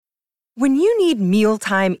When you need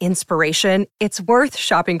mealtime inspiration, it's worth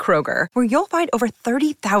shopping Kroger, where you'll find over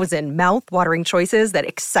 30,000 mouth-watering choices that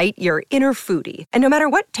excite your inner foodie. And no matter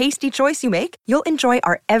what tasty choice you make, you'll enjoy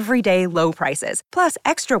our everyday low prices, plus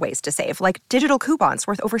extra ways to save, like digital coupons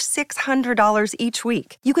worth over $600 each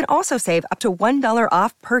week. You can also save up to $1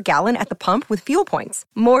 off per gallon at the pump with fuel points.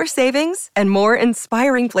 More savings and more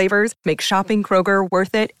inspiring flavors make shopping Kroger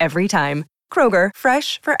worth it every time. Kroger,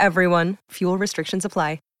 fresh for everyone. Fuel restrictions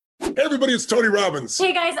apply. Hey everybody, it's Tony Robbins.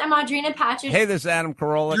 Hey guys, I'm Audrina Patridge. Hey, this is Adam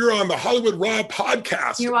Carolla. You're on the Hollywood Raw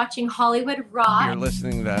podcast. You're watching Hollywood Raw. You're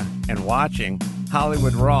listening to and watching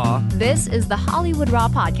Hollywood Raw. This is the Hollywood Raw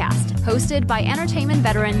podcast, hosted by entertainment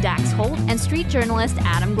veteran Dax Holt and street journalist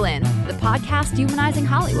Adam Glynn. The podcast humanizing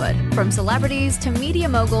Hollywood. From celebrities to media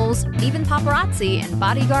moguls, even paparazzi and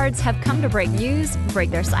bodyguards have come to break news,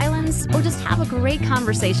 break their silence, or just have a great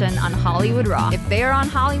conversation on Hollywood Raw. If they're on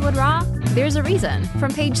Hollywood Raw, there's a reason.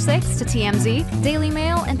 From Page 6 to TMZ, Daily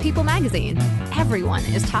Mail, and People Magazine, everyone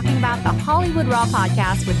is talking about the Hollywood Raw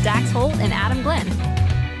podcast with Dax Holt and Adam Glynn.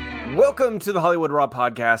 Welcome to the Hollywood Raw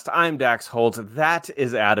podcast. I'm Dax Holt. That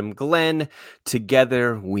is Adam Glynn.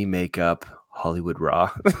 Together we make up Hollywood Raw.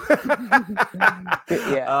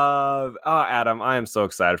 Adam, I am so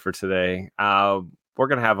excited for today. We're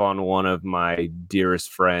going to have on one of my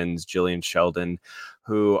dearest friends, Gillian Sheldon,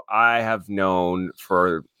 who I have known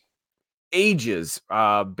for ages.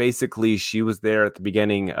 Basically, she was there at the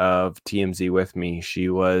beginning of TMZ with me. She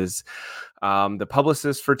was the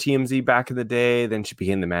publicist for TMZ back in the day. Then she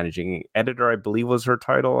became the managing editor, I believe was her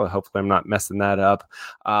title. Hopefully I'm not messing that up.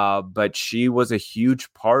 But she was a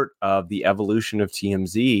huge part of the evolution of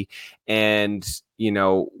TMZ. And, you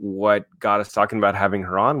know, what got us talking about having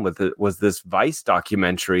her on with it was this Vice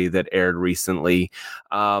documentary that aired recently.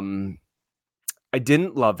 I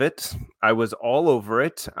didn't love it. I was all over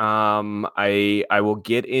it. I will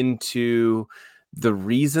get into the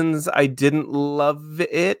reasons I didn't love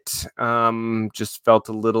it. Just felt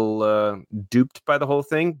a little duped by the whole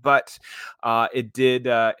thing, but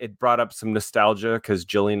it brought up some nostalgia because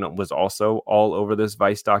Gillian was also all over this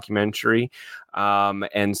Vice documentary.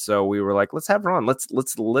 And so we were like, let's have her on.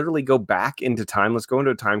 Let's literally go back into time. Let's go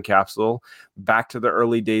into a time capsule back to the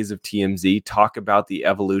early days of TMZ, talk about the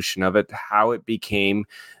evolution of it, how it became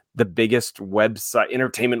the biggest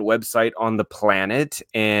entertainment website on the planet.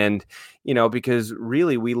 And, you know, because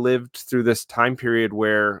really we lived through this time period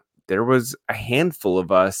where there was a handful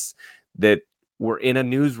of us that were in a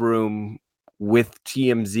newsroom with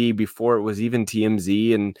TMZ before it was even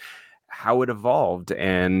TMZ, and how it evolved.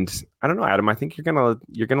 And I don't know, Adam, I think you're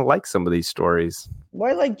gonna like some of these stories.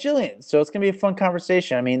 Well, I like Gillian, so it's gonna be a fun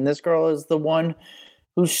conversation. I mean, this girl is the one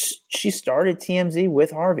who she started TMZ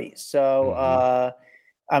with Harvey, so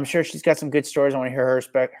I'm sure she's got some good stories. I want to hear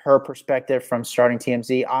her perspective from starting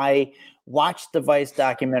TMZ. I watched the Vice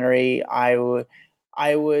documentary. I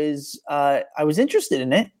was interested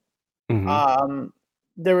in it. Mm-hmm.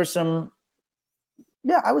 There was some,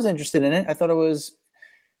 I was interested in it. I thought it was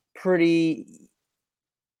pretty.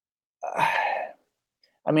 I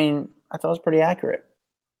thought it was pretty accurate.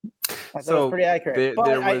 But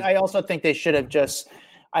I also think they should have just.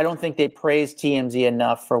 I don't think they praised TMZ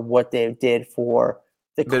enough for what they did for.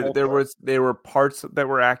 There were parts that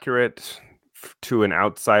were accurate to an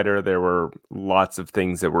outsider. There were lots of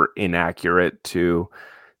things that were inaccurate to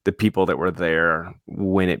the people that were there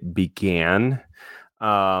when it began.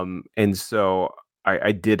 And so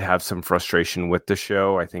I did have some frustration with the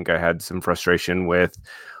show. I think I had some frustration with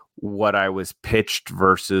what I was pitched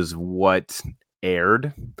versus what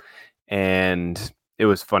aired. And it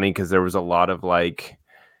was funny because there was a lot of like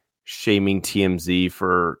shaming TMZ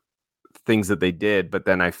for things that they did, but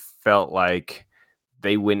then I felt like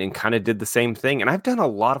they went and kind of did the same thing. And I've done a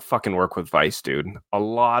lot of fucking work with Vice, dude. A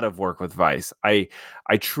lot of work with Vice. I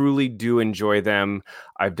truly do enjoy them.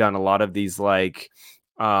 I've done a lot of these like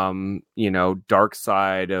dark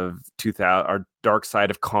side of 2000 or dark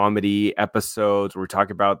side of comedy episodes where we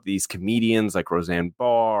talk about these comedians like Roseanne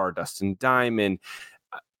Barr, Dustin Diamond.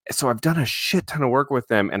 So I've done a shit ton of work with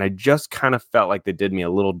them, and I just kind of felt like they did me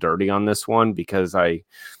a little dirty on this one because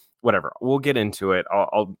whatever, we'll get into it.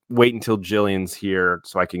 I'll wait until Gillian's here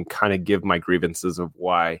so I can kind of give my grievances of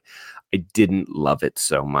why I didn't love it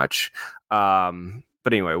so much. But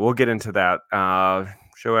anyway, we'll get into that.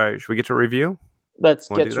 Should we get to a review? Let's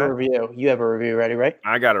get to a review. You have a review ready, right?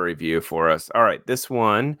 I got a review for us. All right. This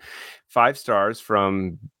one, 5 stars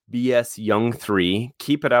from BS Young 3.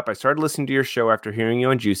 Keep it up. I started listening to your show after hearing you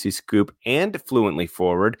on Juicy Scoop and Fluently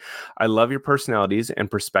Forward. I love your personalities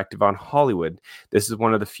and perspective on Hollywood. This is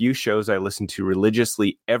one of the few shows I listen to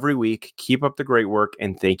religiously every week. Keep up the great work,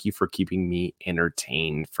 and thank you for keeping me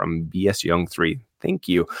entertained. From BS Young 3. Thank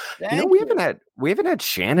you. We haven't had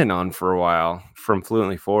Shannon on for a while from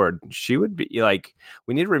Fluently Forward. She would be like,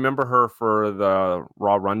 we need to remember her for the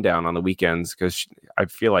Raw Rundown on the weekends, because I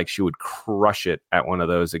feel like she would crush it at one of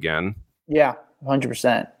those again. Yeah,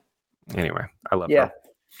 100%. Anyway, I love her.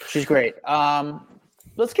 She's great.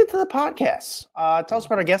 Let's get to the podcast. Tell us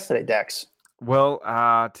about our guest today, Dex. Well,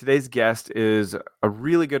 today's guest is a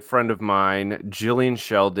really good friend of mine, Gillian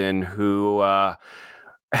Sheldon, who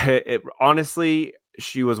honestly,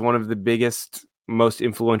 she was one of the biggest, most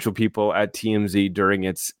influential people at TMZ during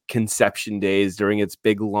its conception days, during its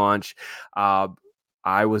big launch.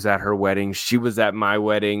 I was at her wedding. She was at my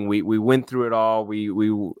wedding. We went through it all. We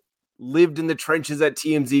lived in the trenches at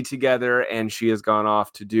TMZ together, and she has gone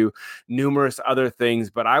off to do numerous other things.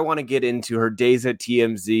 But I want to get into her days at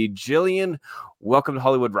TMZ. Gillian, welcome to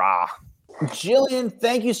Hollywood Raw. Gillian,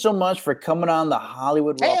 thank you so much for coming on the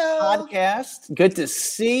Hollywood Raw podcast. Good to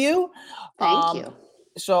see you. Thank you.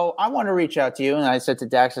 So I want to reach out to you, and I said to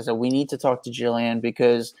Dax, I said, we need to talk to Gillian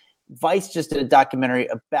because Vice just did a documentary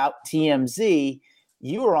about TMZ.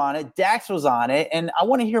 You were on it. Dax was on it. And I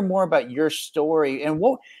want to hear more about your story. And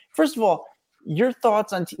first of all, your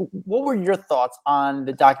thoughts on what were your thoughts on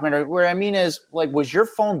the documentary? Where I mean is, like, was your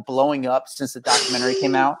phone blowing up since the documentary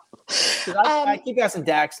came out? I keep asking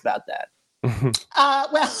Dax about that. Well,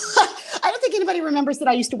 I don't think anybody remembers that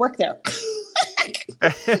I used to work there. I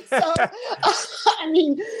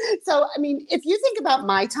mean, if you think about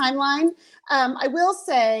my timeline, I will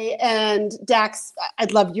say, and Dax,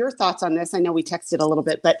 I'd love your thoughts on this. I know we texted a little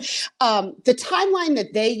bit, but the timeline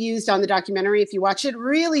that they used on the documentary, if you watch it,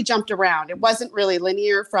 really jumped around. It wasn't really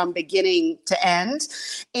linear from beginning to end.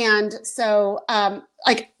 And so,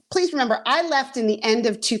 please remember, I left in the end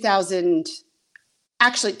of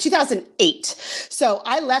 2008. So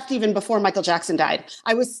I left even before Michael Jackson died.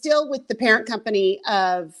 I was still with the parent company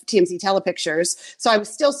of TMZ Telepictures. So I was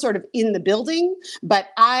still sort of in the building, but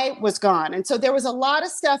I was gone. And so there was a lot of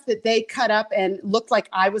stuff that they cut up and looked like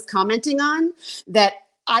I was commenting on that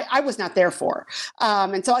I was not there for.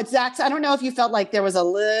 And so Zach, I don't know if you felt like there was a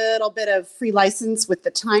little bit of free license with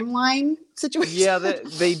the timeline situation. Yeah,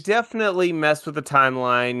 they definitely messed with the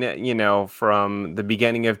timeline, from the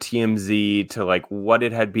beginning of TMZ to like what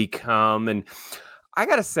it had become. And I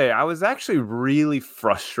got to say, I was actually really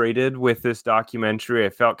frustrated with this documentary.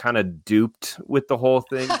 I felt kind of duped with the whole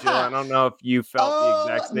thing, Jill. I don't know if you felt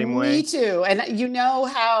the exact same way. Me too. And you know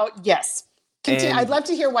how, yes. Continue. I'd love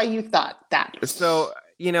to hear why you thought that. So,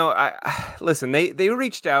 listen, they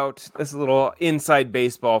reached out. This is a little inside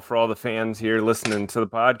baseball for all the fans here listening to the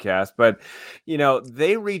podcast, but,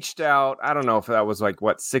 they reached out. I don't know if that was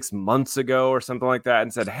 6 months ago or something like that,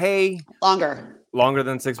 and said, hey, longer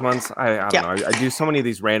than 6 months. I don't know. I do so many of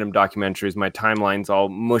these random documentaries. My timeline's all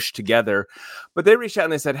mushed together, but they reached out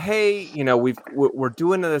and they said, hey, we're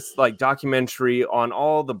doing this documentary on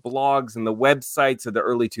all the blogs and the websites of the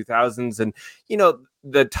early 2000s. And,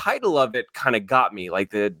 the title of it kind of got me, like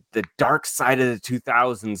the dark side of the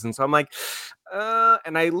 2000s. And so I'm like,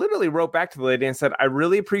 and I literally wrote back to the lady and said, I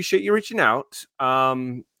really appreciate you reaching out.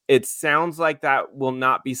 It sounds like that will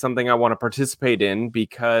not be something I want to participate in,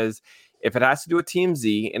 because if it has to do with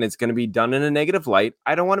TMZ and it's going to be done in a negative light,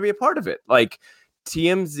 I don't want to be a part of it. Like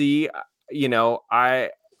TMZ,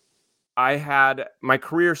 I had my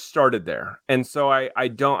career started there. And so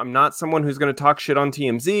I'm not someone who's going to talk shit on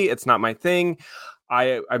TMZ. It's not my thing.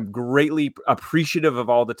 I'm greatly appreciative of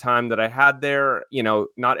all the time that I had there.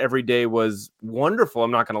 Not every day was wonderful.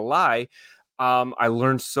 I'm not going to lie. I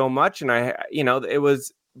learned so much, and it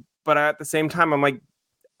was, but at the same time, I'm like,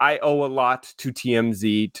 I owe a lot to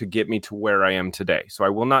TMZ to get me to where I am today. So I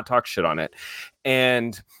will not talk shit on it.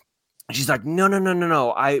 And she's like, no.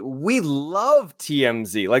 We love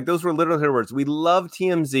TMZ. Like, those were literally her words. We love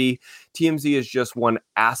TMZ. TMZ is just one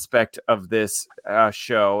aspect of this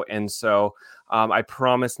show. And so I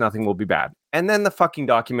promise nothing will be bad. And then the fucking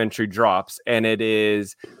documentary drops, and it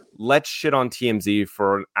is, let's shit on TMZ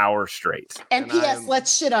for an hour straight. And P.S.,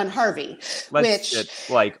 let's shit on Harvey. Shit,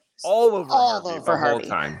 all over Harvey the whole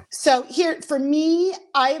time. So here, for me,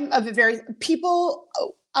 I'm of a very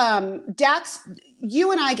Dax,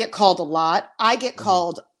 you and I get called a lot. I get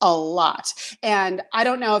called a lot. And I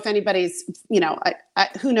don't know if anybody's,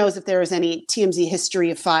 who knows if there is any TMZ history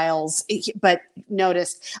of files, but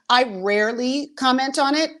noticed I rarely comment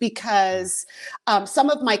on it because some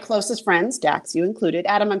of my closest friends, Dax, you included,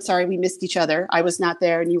 Adam, I'm sorry, we missed each other. I was not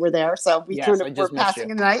there and you were there. So we were passing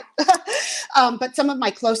in the night. But some of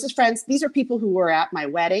my closest friends, these are people who were at my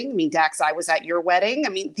wedding. I mean, Dax, I was at your wedding. I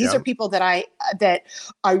mean, these are people that I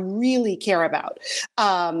really care about.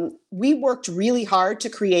 We worked really hard to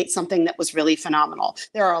create something that was really phenomenal.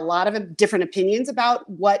 There are a lot of different opinions about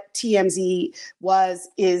what TMZ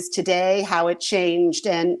is today, how it changed,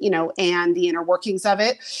 and the inner workings of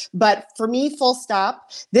it. But for me, full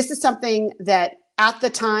stop, this is something that at the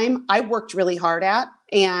time I worked really hard at.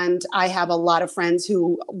 And I have a lot of friends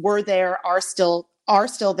who were there, are still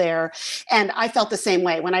there. And I felt the same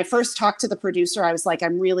way. When I first talked to the producer, I was like,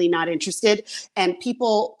 I'm really not interested. And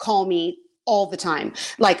people call me all the time,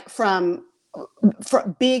 like from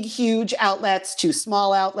big, huge outlets to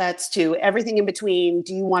small outlets to everything in between.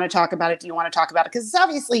 Do you want to talk about it? Do you want to talk about it? Because it's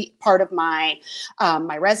obviously part of my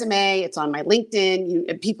my resume. It's on my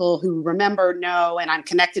LinkedIn. People who remember know, and I'm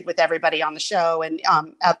connected with everybody on the show and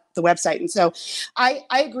at the website. And so I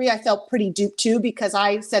agree. I felt pretty duped too, because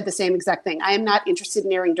I said the same exact thing. I am not interested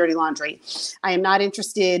in airing dirty laundry. I am not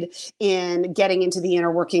interested in getting into the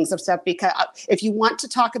inner workings of stuff, because if you want to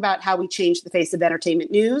talk about how we changed the face of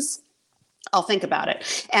entertainment news, I'll think about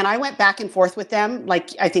it. And I went back and forth with them, like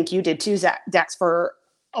I think you did too, Dax, for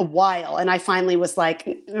a while. And I finally was like,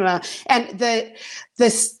 and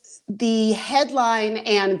the headline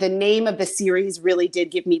and the name of the series really did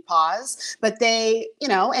give me pause. But they,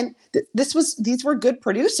 these were good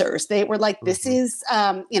producers. They were like, this is,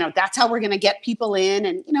 that's how we're going to get people in.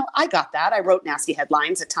 And, I got that. I wrote nasty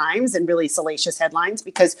headlines at times and really salacious headlines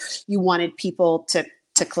because you wanted people to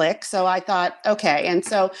click. So I thought, okay. And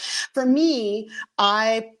so for me,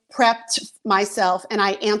 I prepped myself and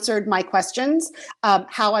I answered my questions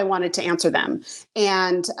how I wanted to answer them.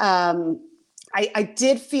 And I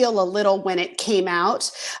did feel a little when it came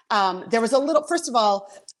out. There was a little, first of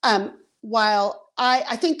all, while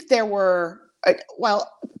I think there were,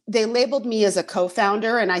 they labeled me as a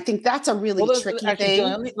co-founder, and I think that's a really tricky thing.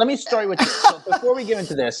 Gillian, let me start with this. So before we get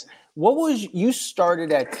into this, before you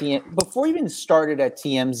even started at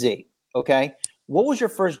TMZ, okay? What was your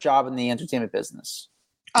first job in the entertainment business?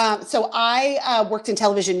 So I worked in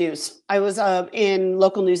television news. I was in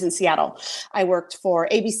local news in Seattle. I worked for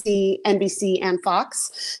ABC, NBC, and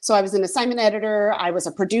Fox. So I was an assignment editor. I was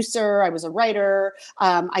a producer. I was a writer.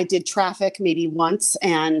 I did traffic maybe once,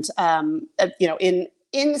 and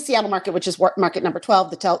in the Seattle market, which is market number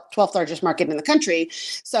 12, the 12th largest market in the country.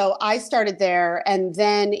 So I started there, and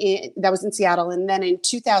then that was in Seattle. And then in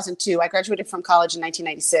 2002, I graduated from college in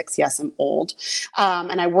 1996. Yes, I'm old.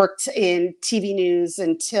 And I worked in TV news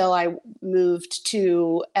until I moved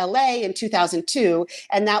to LA in 2002.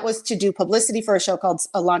 And that was to do publicity for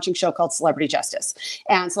a launching show called Celebrity Justice.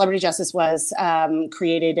 And Celebrity Justice was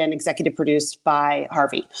created and executive produced by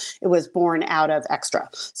Harvey. It was born out of Extra.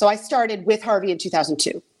 So I started with Harvey in 2002.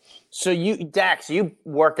 So Dax, you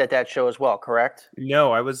worked at that show as well, correct?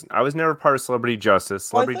 No, I was never part of Celebrity Justice.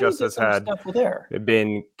 Celebrity Justice had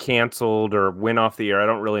been canceled or went off the air. I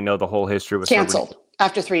don't really know the whole history. With canceled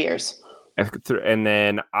after 3 years. And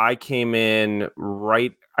then I came in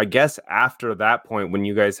right, I guess, after that point, when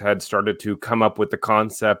you guys had started to come up with the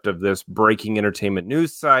concept of this breaking entertainment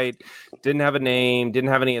news site. Didn't have a name, didn't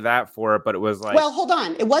have any of that for it, but it was like... Well, hold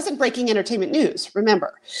on. It wasn't breaking entertainment news.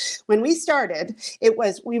 Remember, when we started,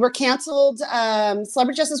 we were canceled.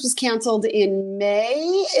 Celebrity Justice was canceled in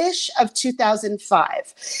May-ish of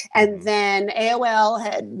 2005. And then AOL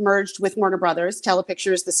had merged with Warner Brothers,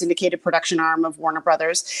 Telepictures, the syndicated production arm of Warner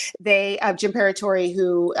Brothers. They, Jim Paratori,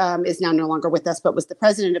 who is now no longer with us, but was the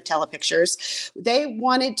president of Telepictures, they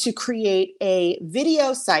wanted to create a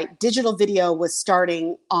video site. Digital video was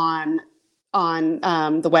starting on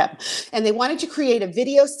the web, and they wanted to create a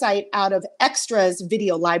video site out of Extra's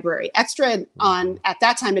video library. Extra at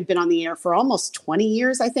that time had been on the air for almost 20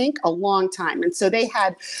 years, I think, a long time. And so they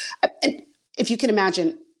had, if you can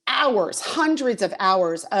imagine, hundreds of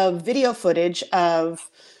hours of video footage of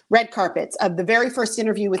red carpets, of the very first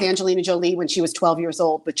interview with Angelina Jolie when she was 12 years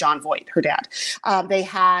old with Jon Voight, her dad. They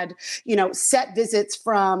had, set visits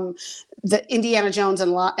from the Indiana Jones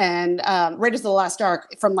and Raiders of the Lost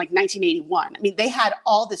Ark from like 1981. I mean, they had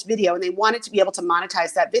all this video, and they wanted to be able to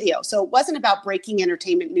monetize that video. So it wasn't about breaking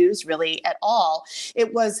entertainment news really at all.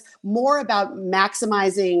 It was more about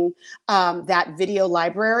maximizing that video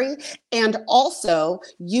library, and also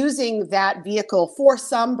using that vehicle for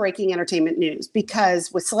some breaking entertainment news.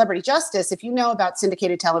 Because with Celebrity Justice, if you know about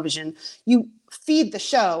syndicated television, you feed the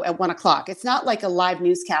show at 1:00. It's not like a live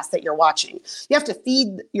newscast that you're watching. You have to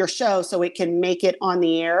feed your show so it can make it on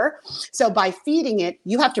the air. So by feeding it,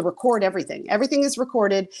 you have to record everything. Everything is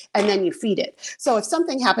recorded and then you feed it. So if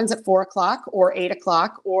something happens at 4:00 or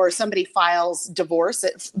 8:00 or somebody files for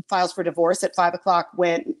divorce at 5:00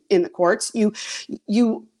 when in the courts,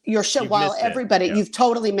 your show, while everybody, you've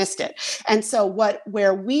totally missed it. And so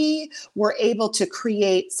where we were able to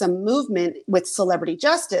create some movement with Celebrity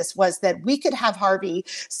Justice was that we could have Harvey,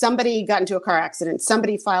 somebody got into a car accident,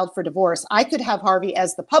 somebody filed for divorce. I could have Harvey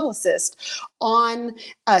as the publicist on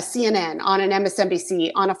CNN, on an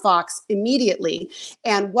MSNBC, on a Fox immediately.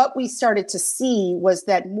 And what we started to see was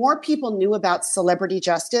that more people knew about Celebrity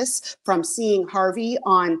Justice from seeing Harvey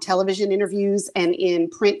on television interviews and in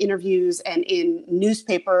print interviews and in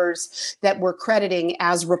newspapers that were crediting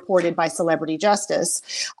as reported by Celebrity Justice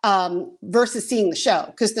versus seeing the show,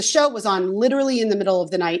 because the show was on literally in the middle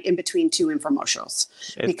of the night in between two infomercials.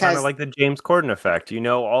 It's kind of like the James Corden effect. You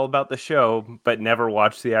know all about the show, but never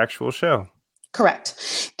watch the actual show.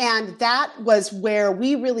 Correct. And that was where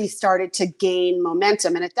we really started to gain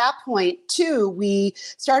momentum. And at that point, too, we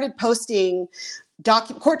started posting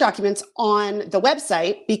court documents on the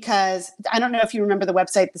website, because I don't know if you remember the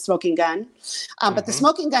website, The Smoking Gun, but The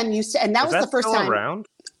Smoking Gun used to, and that was the first time. Around?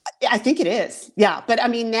 I think it is. Yeah. But I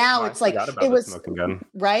mean, now it's like, it was, Smoking Gun.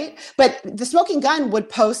 Right. But The Smoking Gun would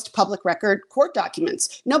post public record court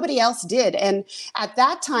documents. Nobody else did. And at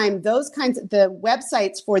that time, the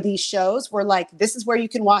websites for these shows were like, this is where you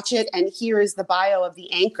can watch it. And here is the bio of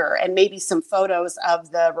the anchor and maybe some photos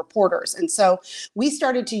of the reporters. And so we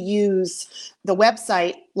started to use the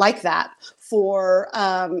website like that for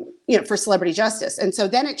Celebrity Justice. And so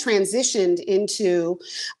then it transitioned into,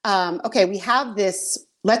 okay, we have this,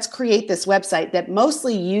 let's create this website that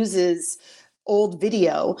mostly uses old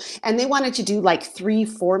video. And they wanted to do like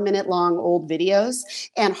 3-4 minute long old videos.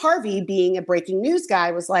 And Harvey, being a breaking news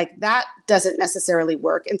guy, was like, that doesn't necessarily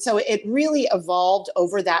work. And so it really evolved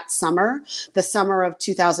over that summer, the summer of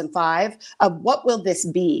 2005, of what will this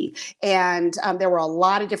be? And there were a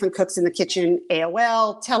lot of different cooks in the kitchen,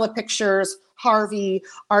 AOL, Telepictures, Harvey,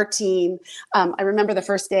 our team. I remember the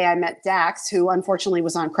first day I met Dax, who unfortunately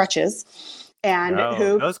was on crutches. And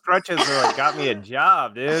those crutches got me a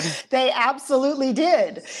job, dude. They absolutely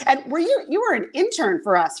did. And you were an intern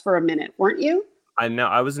for us for a minute, weren't you? I know.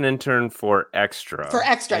 I was an intern for Extra.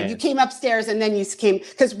 You came upstairs and then you came,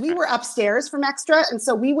 because we were upstairs from Extra. And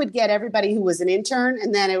so we would get everybody who was an intern.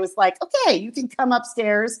 And then it was like, okay, you can come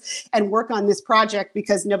upstairs and work on this project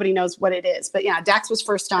because nobody knows what it is. But yeah, Dax was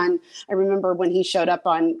first on. I remember when he showed up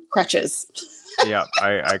on crutches. Yeah,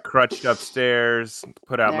 I crutched upstairs,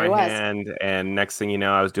 put out my hand, and next thing you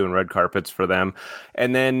know, I was doing red carpets for them.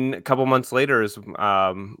 And then a couple months later is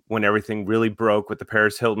when everything really broke with the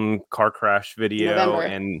Paris Hilton car crash video. November.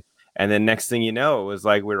 And then next thing you know, it was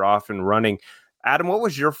like we were off and running. Adam, what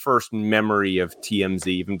was your first memory of TMZ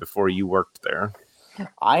even before you worked there?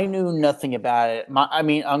 I knew nothing about it. I'm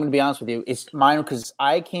going to be honest with you. It's mine because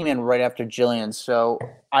I came in right after Gillian. So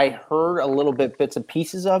I heard a little bits and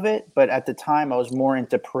pieces of it. But at the time, I was more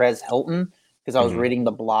into Perez Hilton because I was reading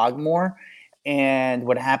the blog more. And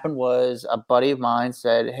what happened was a buddy of mine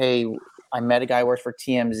said, hey, I met a guy who works for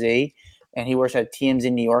TMZ. And he works at TMZ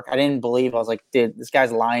in New York. I didn't believe. I was like, dude, this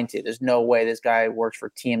guy's lying to you. There's no way this guy works for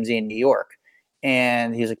TMZ in New York.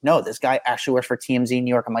 And he was like, no, this guy actually works for TMZ in New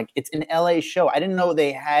York. I'm like, it's an LA show. I didn't know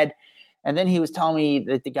they had. And then he was telling me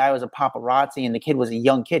that the guy was a paparazzi and the kid was a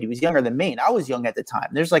young kid. He was younger than me. And I was young at the time.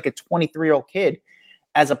 There's like a 23-year-old kid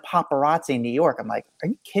as a paparazzi in New York. I'm like, are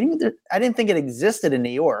you kidding me? I didn't think it existed in New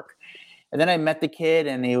York. And then I met the kid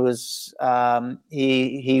and he was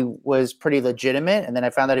he was pretty legitimate. And then I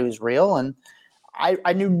found out he was real. And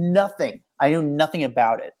I knew nothing. I knew nothing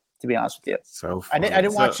about it, to be honest with you. So I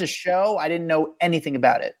didn't watch the show. I didn't know anything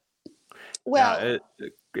about it. Well,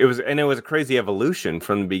 it was a crazy evolution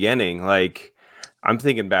from the beginning. Like, I'm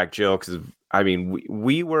thinking back, Jill, because I mean,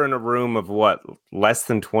 we were in a room of less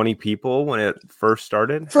than 20 people when it first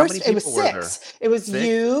started. How many people it was 6. It was 6?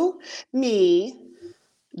 You, me,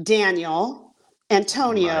 Daniel,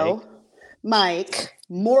 Antonio, Mike,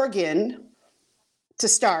 Morgan to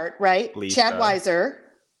start, right? Lisa. Chad Weiser,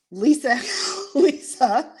 Lisa,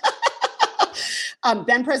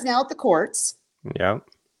 Ben Presnell at the courts. Yeah.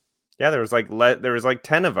 Yeah, there was like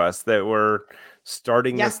 10 of us that were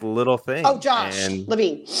starting this little thing. Oh, Josh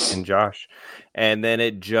Levine. And Josh. And then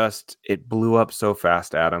it blew up so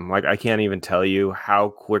fast, Adam. Like, I can't even tell you how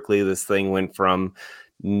quickly this thing went from,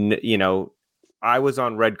 I was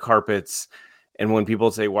on red carpets, and when people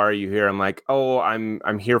say, why are you here? I'm like, oh,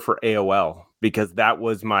 I'm here for AOL. because that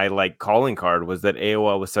was my like calling card, was that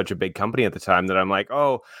AOL was such a big company at the time that I'm like,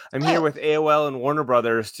 oh, I'm here with AOL and Warner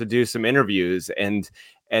Brothers to do some interviews. And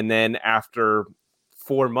then after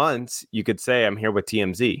 4 months, you could say I'm here with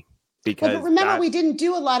TMZ. Because but remember, we didn't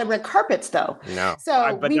do a lot of red carpets, though. No,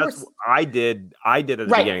 so but I did at the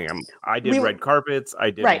beginning. I did red carpets. I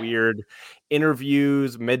did weird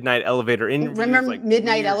interviews, midnight elevator interviews. Remember like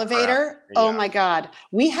midnight elevator? Oh my God,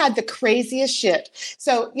 we had the craziest shit.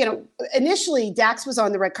 So initially Dax was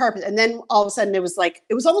on the red carpet, and then all of a sudden it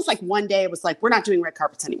was almost like one day it was like, we're not doing red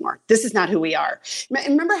carpets anymore. This is not who we are. And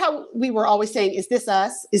remember how we were always saying, "Is this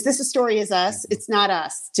us? Is this a story? Is us? It's not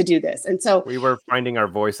us to do this." And so we were finding our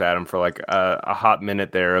voice, Adam, for like a hot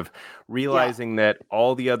minute there of realizing that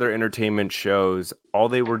all the other entertainment shows, all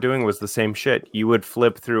they were doing was the same shit. You would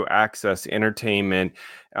flip through Access, Entertainment,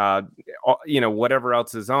 whatever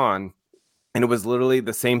else is on, and it was literally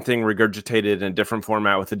the same thing regurgitated in a different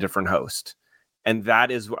format with a different host. And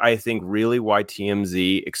that is, I think, really why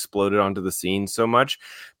TMZ exploded onto the scene so much,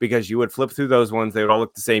 because you would flip through those ones, they would all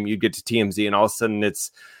look the same. You'd get to TMZ, and all of a sudden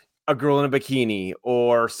it's a girl in a bikini,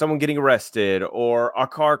 or someone getting arrested, or a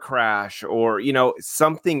car crash, or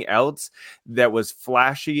something else that was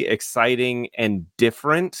flashy, exciting, and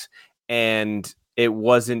different, and it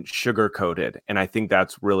wasn't sugar coated. And I think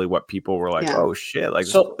that's really what people were like, oh shit, like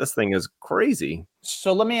this thing is crazy.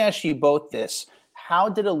 So let me ask you both this. How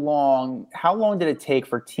long did it take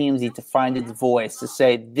for TMZ to find its voice, to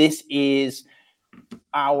say this is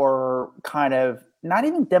our kind of, not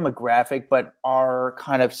even demographic, but our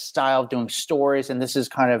kind of style of doing stories, and this is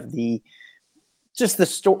kind of the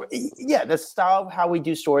story, the style of how we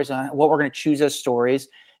do stories and what we're going to choose as stories,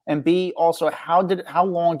 and B, also how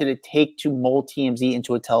long did it take to mold TMZ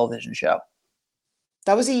into a television show?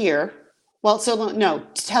 That was a year. Well, so no,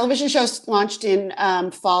 television shows launched in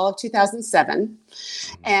fall of 2007.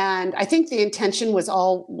 And I think the intention was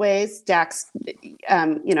always, Dax,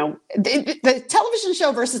 the television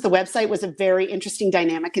show versus the website was a very interesting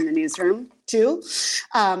dynamic in the newsroom too,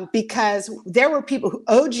 because there were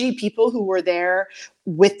OG people who were there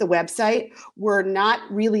with the website were not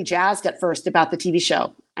really jazzed at first about the TV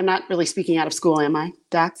show. I'm not really speaking out of school, am I,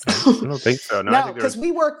 Dax? I don't think so. No, because we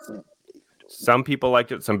worked... Some people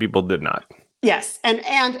liked it, some people did not. Yes. And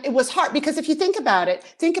it was hard because if you think about,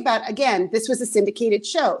 again, this was a syndicated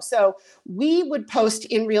show. So we would post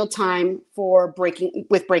in real time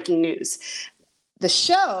with breaking news. The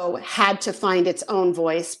show had to find its own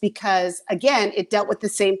voice because, again, it dealt with the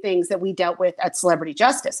same things that we dealt with at Celebrity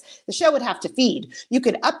Justice. The show would have to feed. You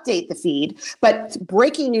could update the feed, but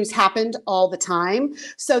breaking news happened all the time.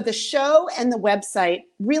 So the show and the website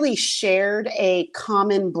really shared a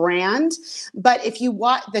common brand. But if you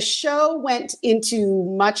watch, the show went into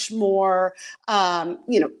much more,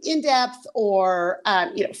 in-depth or,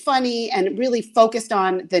 funny, and really focused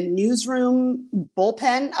on the newsroom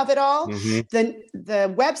bullpen of it all. Mm-hmm.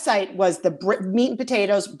 The website was the meat and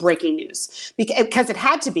potatoes breaking news because it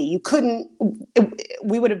had to be. You couldn't.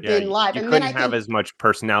 We would have been live. You couldn't have as much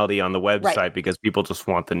personality on the website because people just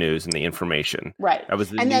want the news and the information. Right. That was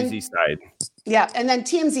the newsy side. Yeah, and then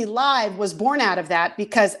TMZ Live was born out of that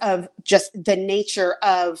because of just the nature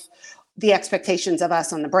of the expectations of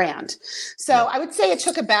us on the brand. So I would say it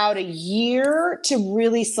took about a year to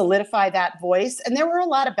really solidify that voice. And there were a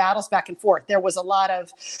lot of battles back and forth. There was a lot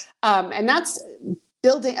of, and that's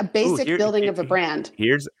building a basic building of a brand.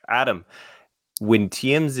 Here's Adam. When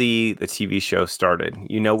TMZ, the TV show, started,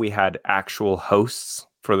 we had actual hosts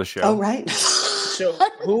for the show. Oh, right. So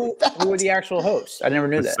who were the actual hosts? I never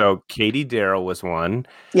knew that. So Katie Darrell was one.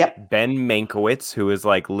 Yep. Ben Mankiewicz, who is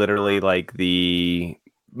like literally like the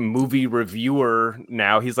movie reviewer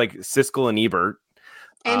now. He's like Siskel and Ebert.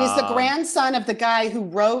 And is the grandson of the guy who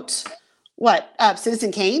wrote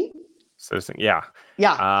Citizen Kane? Yeah.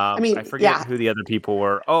 Yeah. I forget who the other people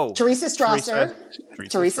were. Oh, Teresa Strasser.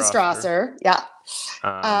 Teresa Strasser. Yeah.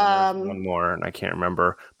 One more, and I can't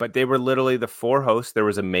remember. But they were literally the four hosts. There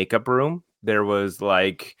was a makeup room. There was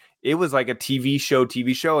it was like a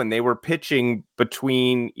TV show, and they were pitching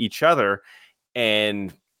between each other,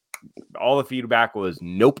 and all the feedback was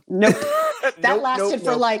nope. That lasted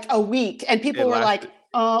for like a week, and people were like,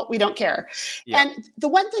 "Oh, we don't care." Yeah. And the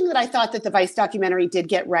one thing that I thought that the Vice documentary did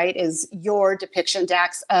get right is your depiction,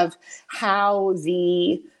 Dax, of how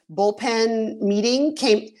the bullpen meeting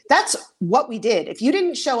came. That's what we did. If you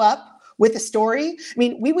didn't show up with a story,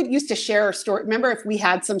 we would used to share a story. Remember, if we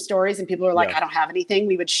had some stories and people were like, I don't have anything,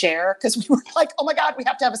 we would share because we were like, oh my God, we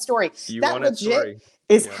have to have a story. That legit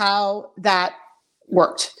is how that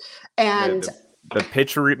worked. And the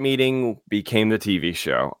pitch meeting became the TV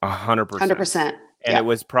show, 100%. 100%. And it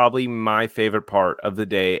was probably my favorite part of the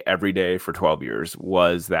day every day for 12 years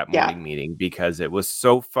was that morning meeting, because it was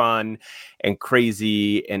so fun and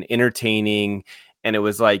crazy and entertaining. And it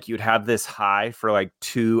was like you'd have this high for like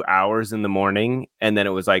 2 hours in the morning, and then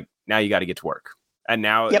it was like, now you got to get to work. And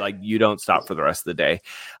now like you don't stop for the rest of the day.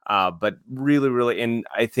 But really, really, and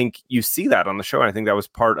I think you see that on the show. And I think that was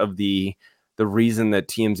part of the reason that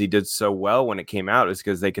TMZ did so well when it came out, is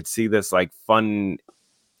because they could see this like fun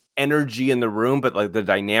energy in the room, but like the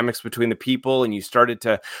dynamics between the people, and you started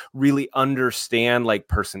to really understand like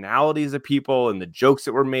personalities of people and the jokes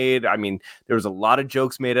that were made. I mean, there was a lot of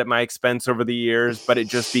jokes made at my expense over the years, but it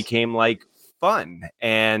just became like fun.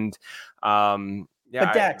 And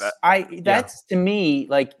but that's to me,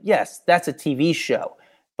 like, yes, that's a TV show.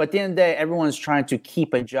 But at the end of the day, everyone's trying to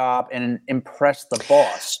keep a job and impress the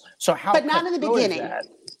boss. So how? But not in the beginning.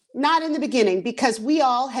 Not in the beginning, because we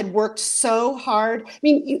all had worked so hard. I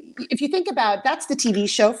mean, if you think about, that's the TV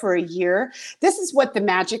show for a year. This is what the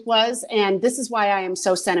magic was. And this is why I am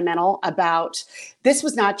so sentimental about, this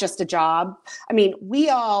was not just a job. I mean, we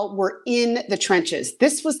all were in the trenches.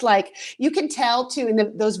 This was like, you can tell too,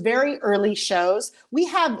 in those very early shows, we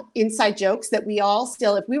have inside jokes that we all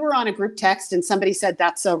still, if we were on a group text and somebody said,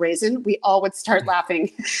 "That's so raisin," we all would start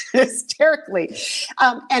laughing hysterically.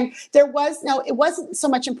 And it wasn't so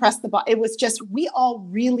much it was just, we all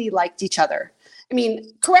really liked each other. I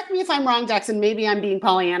mean, correct me if I'm wrong, Dax, and maybe I'm being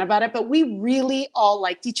Pollyanna about it, but we really all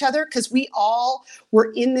liked each other because we all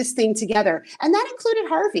were in this thing together. And that included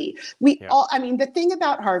Harvey. The thing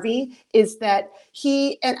about Harvey is that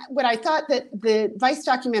and what I thought that the Vice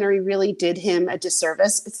documentary really did him a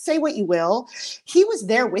disservice, say what you will, he was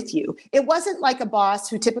there with you. It wasn't like a boss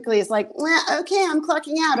who typically is like, okay, I'm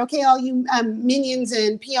clocking out. Okay, all you minions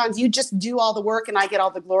and peons, you just do all the work and I get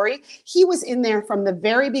all the glory. He was in there from the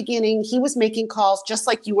very beginning. He was making calls just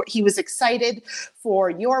like you were. He was excited for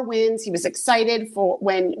your wins. He was excited for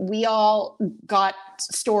when we all got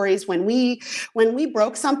stories. When we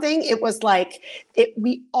broke something, it was like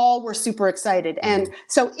we all were super excited. And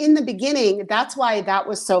so in the beginning, that's why that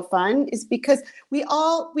was so fun, is because we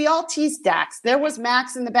all teased Dax. There was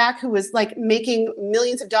Max in the back who was like making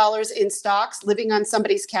millions of dollars in stocks, living on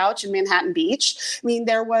somebody's couch in Manhattan Beach. I mean,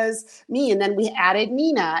 there was me, and then we added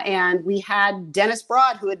Nina, and we had Dennis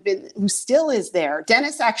Broad, who still is there.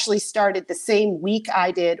 Dennis actually started the same week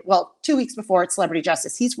I did, 2 weeks before at Celebrity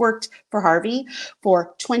Justice. He's worked for Harvey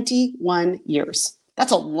for 21 years.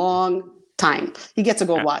 That's a long time. He gets a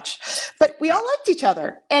gold watch. But we all liked each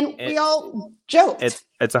other, and we all joked. It's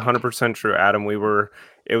 100% true, Adam.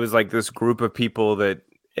 It was like this group of people that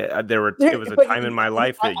it was a time in my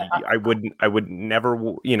life that I would never,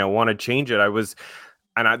 want to change it.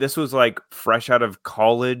 This was like fresh out of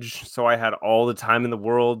college, so I had all the time in the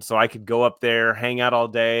world, so I could go up there, hang out all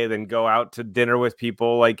day, then go out to dinner with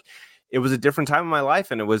people. Like, it was a different time in my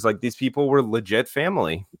life, and it was like these people were legit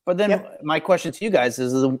family. But then my question to you guys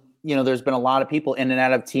is, there's been a lot of people in and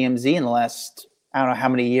out of TMZ in the last, I don't know how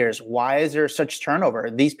many years. Why is there such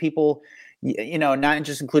turnover? These people, not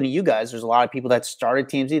just including you guys, there's a lot of people that started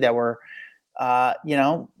TMZ that were, why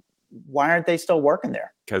aren't they still working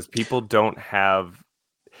there? Because people don't have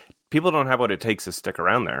what it takes to stick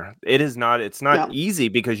around there. It's not easy,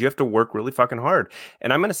 because you have to work really fucking hard.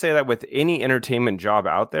 And I'm going to say that with any entertainment job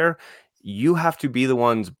out there, you have to be the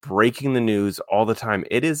ones breaking the news all the time.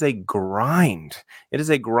 It is a grind. It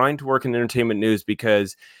is a grind to work in entertainment news,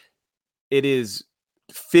 because it is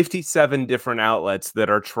 57 different outlets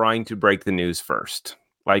that are trying to break the news first.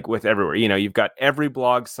 Like with everywhere, you've got every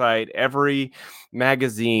blog site, every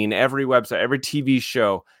magazine, every website, every TV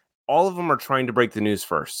show. All of them are trying to break the news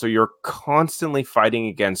first. So you're constantly fighting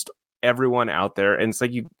against everyone out there. And it's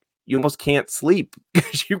like you almost can't sleep,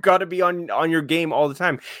 because you've got to be on your game all the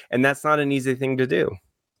time. And that's not an easy thing to do.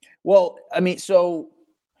 Well, I mean, so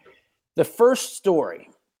the first story,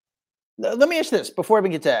 let me ask this before I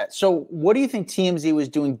get to that. So what do you think TMZ was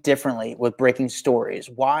doing differently with breaking stories?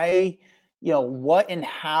 Why, what and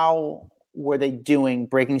how were they doing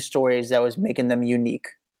breaking stories that was making them unique?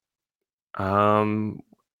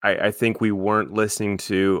 I think we weren't listening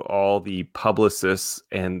to all the publicists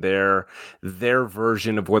and their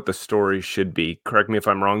version of what the story should be. Correct me if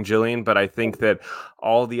I'm wrong, Gillian, but I think that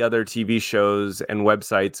all the other TV shows and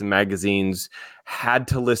websites and magazines had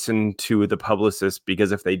to listen to the publicists,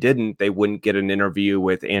 because if they didn't, they wouldn't get an interview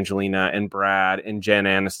with Angelina and Brad and Jen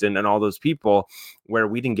Aniston and all those people, where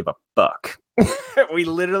we didn't give a fuck. We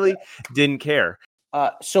literally didn't care.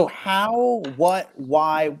 So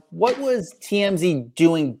why, what was TMZ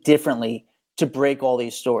doing differently to break all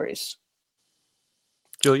these stories?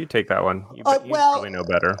 Jill, you take that one. You probably know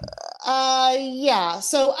better. Yeah.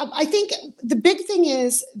 So I think the big thing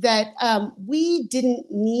is that we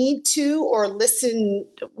didn't need to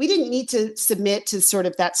we didn't need to submit to sort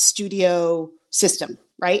of that studio system,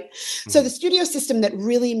 right? So the studio system that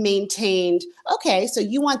really maintained, okay, so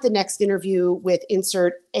you want the next interview with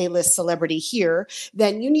insert A-list celebrity here,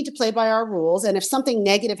 then you need to play by our rules. And if something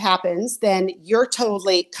negative happens, then you're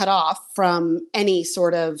totally cut off from any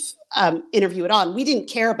sort of interview at all. And we didn't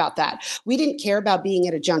care about that. We didn't care about being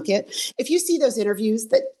at a junket. If you see those interviews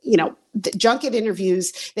that, the junket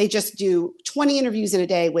interviews, they just do 20 interviews in a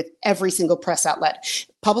day with every single press outlet.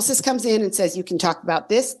 Publicist comes in and says, you can talk about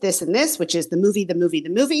this, this, and this, which is the movie.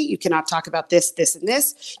 You cannot talk about this, this, and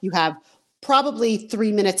this. You have probably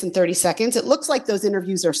 3 minutes and 30 seconds. It looks like those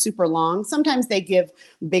interviews are super long. Sometimes they give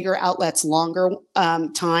bigger outlets longer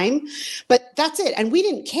time, but that's it. And we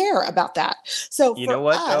didn't care about that. So you for know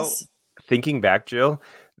what, us, though? Thinking back, Jill,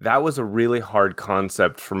 that was a really hard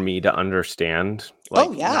concept for me to understand.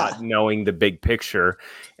 Not knowing the big picture.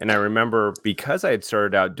 And I remember because I had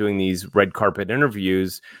started out doing these red carpet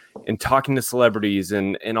interviews and talking to celebrities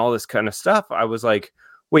and all this kind of stuff, I was like,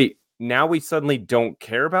 wait, now we suddenly don't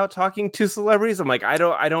care about talking to celebrities? I'm like, I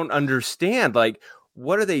don't understand. Like,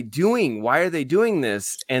 what are they doing? Why are they doing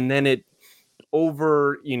this? And then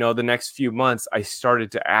over the next few months, I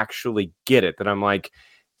started to actually get it, that I'm like,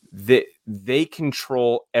 they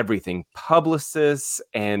control everything. Publicists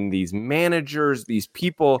and these managers, these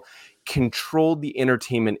people controlled the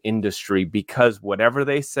entertainment industry because whatever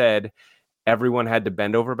they said, everyone had to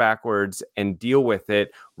bend over backwards and deal with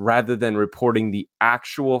it rather than reporting the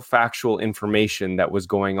actual factual information that was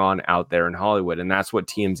going on out there in Hollywood. And that's what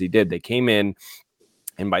TMZ did. They came in,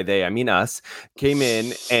 and by they, I mean us, came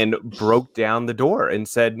in and broke down the door and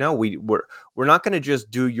said, no, we're not going to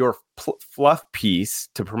just do your fluff piece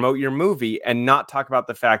to promote your movie and not talk about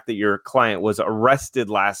the fact that your client was arrested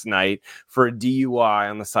last night for a DUI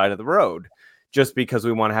on the side of the road just because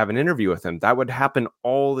we want to have an interview with him. That would happen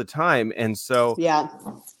all the time. And so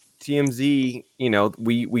TMZ,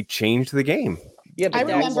 we changed the game. Yeah, but I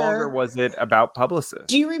remember, no longer was it about publicists.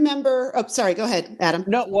 Do you remember? Oh, sorry. Go ahead, Adam.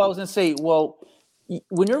 No, well, I was going to say,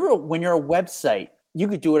 when you're a website, you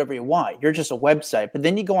could do whatever you want. You're just a website, but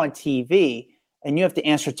then you go on TV and you have to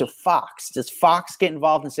answer to Fox. Does Fox get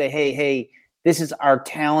involved and say, hey, this is our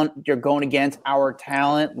talent, you're going against our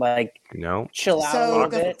talent? Like, no, chill out. So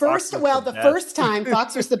the first time,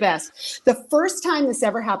 Fox was the best. The first time this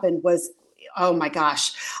ever happened was, oh my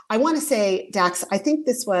gosh, I want to say, Dax, I think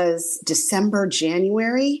this was December,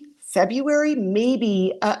 January, February,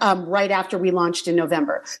 maybe right after we launched in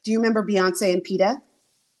November. Do you remember Beyonce and PETA?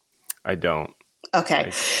 I don't. Okay.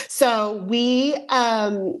 So we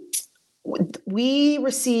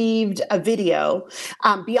received a video.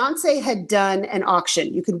 Beyonce had done an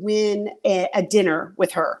auction. You could win a dinner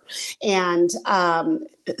with her. And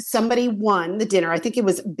somebody won the dinner. I think it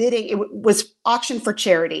was bidding. It was auctioned for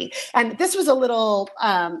charity. And this was a little...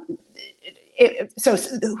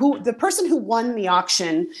 the person who won the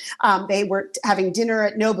auction, they were having dinner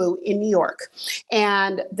at Nobu in New York,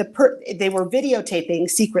 and they were videotaping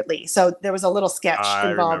secretly. So there was a little sketch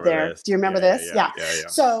involved there. This. Do you remember this? Yeah.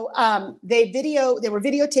 So they were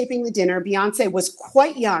videotaping the dinner. Beyonce was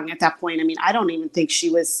quite young at that point. I mean, I don't even think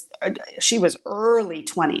she was early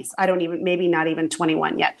 20s. Maybe not even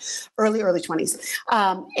 21 yet, early 20s.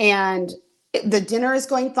 And the dinner is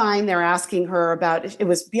going fine. They're asking her about, it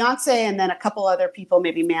was Beyonce and then a couple other people,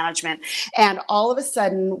 maybe management. And all of a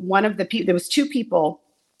sudden, there was two people.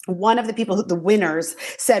 One of the people, the winners,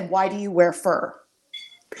 said, "Why do you wear fur?"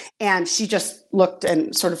 And she just looked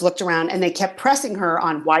around, and they kept pressing her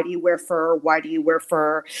on, "Why do you wear fur? Why do you wear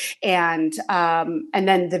fur?" And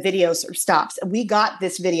then the video sort of stops. We got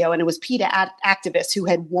this video, and it was PETA activists who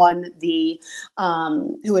had won the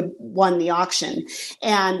auction,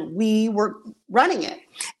 and we were running it.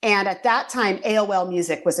 And at that time, AOL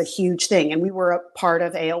Music was a huge thing, and we were a part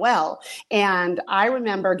of AOL. And I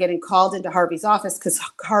remember getting called into Harvey's office because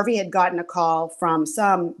Harvey had gotten a call from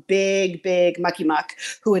some big mucky muck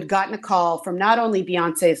who had gotten a call from not only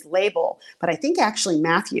Beyonce's label, but I think actually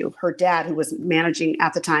Matthew, her dad, who was managing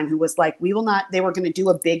at the time, who was like, they were going to do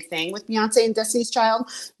a big thing with Beyonce and Destiny's Child.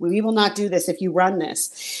 We will not do this if you run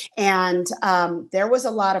this. And there was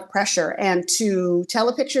a lot of pressure. And to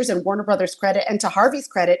Telepictures and Warner Brothers credit, and to Harvey's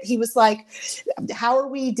credit, he was like, how are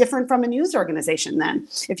we different from a news organization then?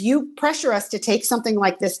 If you pressure us to take something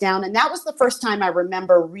like this down. And that was the first time I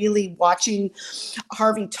remember really watching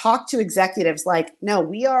Harvey talk to executives like,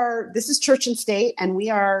 no, this is church and state, and we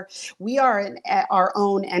are our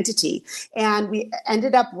own entity. And we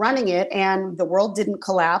ended up running it, and the world didn't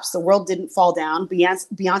collapse. The world didn't fall down.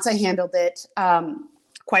 Beyonce handled it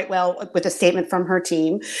quite well with a statement from her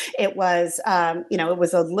team. It was, it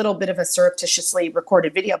was a little bit of a surreptitiously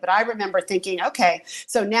recorded video, but I remember thinking, okay,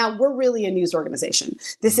 so now we're really a news organization.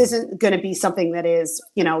 This isn't going to be something that is,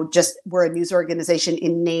 just we're a news organization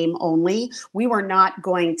in name only. We were not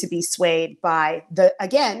going to be swayed by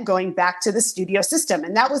going back to the studio system.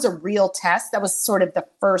 And that was a real test. That was sort of the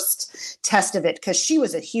first test of it, because she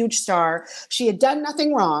was a huge star. She had done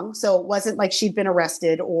nothing wrong. So it wasn't like she'd been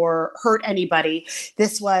arrested or hurt anybody.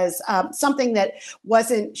 This was something that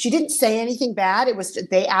she didn't say anything bad. It was,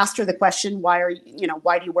 they asked her the question, why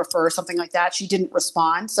do you wear fur or something like that? She didn't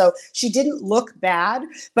respond. So she didn't look bad,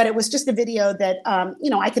 but it was just a video that,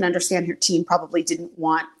 I can understand her team probably didn't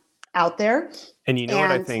want out there. And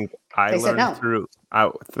what I think I learned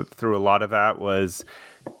through a lot of that was,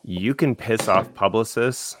 you can piss off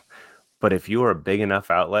publicists, but if you are a big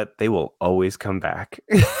enough outlet, they will always come back.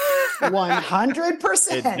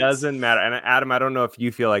 100%. It doesn't matter. And Adam, I don't know if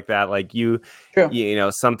you feel like that. Like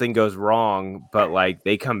something goes wrong, but like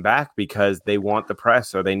they come back because they want the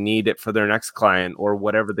press or they need it for their next client or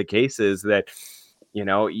whatever the case is. That,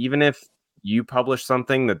 even if you publish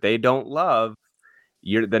something that they don't love,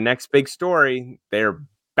 you're the next big story. They're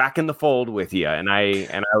back in the fold with you. And I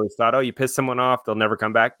always thought, you piss someone off, they'll never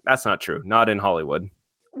come back. That's not true. Not in Hollywood.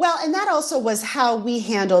 Well, and that also was how we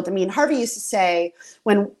handled, Harvey used to say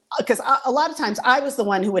because a lot of times I was the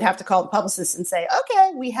one who would have to call the publicist and say,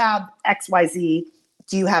 okay, we have XYZ.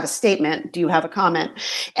 Do you have a statement? Do you have a comment?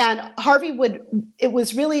 And Harvey it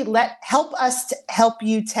was really help us to help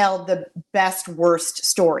you tell the best, worst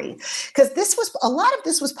story. Because a lot of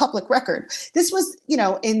this was public record. This was,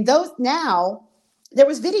 in those now, there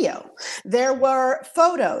was video, there were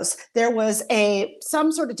photos, there was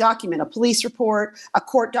some sort of document, a police report, a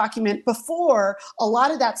court document. Before, a lot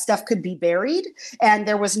of that stuff could be buried and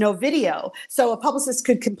there was no video. So a publicist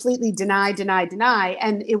could completely deny,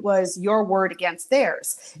 and it was your word against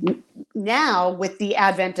theirs. Now, with the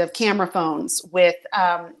advent of camera phones, with,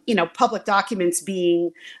 public documents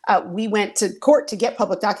being, we went to court to get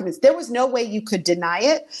public documents. There was no way you could deny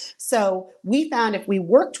it. So we found if we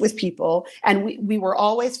worked with people and we were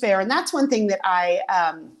always fair. And that's one thing that I,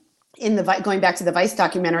 going back to the Vice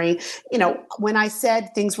documentary, when I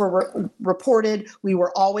said things were reported, we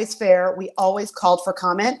were always fair. We always called for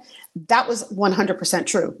comment. That was 100%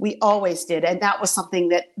 true. We always did. And that was something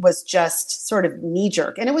that was just sort of knee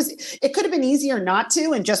jerk. And it could have been easier not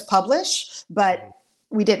to and just publish, but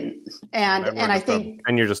we didn't. And I think.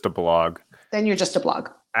 And you're just a blog. Then you're just a blog.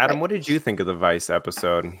 Adam, what did you think of the Vice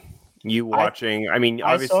episode? You watching,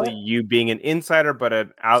 obviously you being an insider, but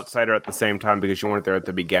an outsider at the same time because you weren't there at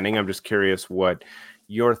the beginning. I'm just curious what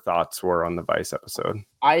your thoughts were on the Vice episode.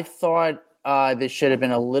 I thought this should have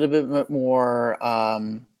been a little bit more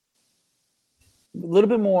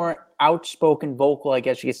outspoken, vocal, I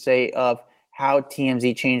guess you could say, of how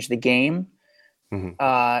TMZ changed the game.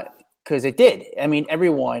 Because it did.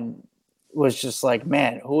 Everyone was just like,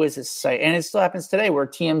 man, who is this site? And it still happens today where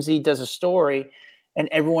TMZ does a story and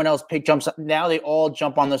everyone else jumps up. Now they all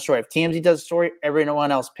jump on the story. If TMZ does a story, everyone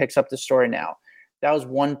else picks up the story now. That was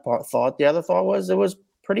one thought. The other thought was it was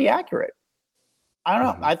pretty accurate. I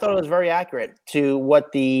don't know. I thought it was very accurate to what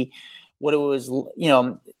it was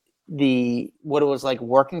like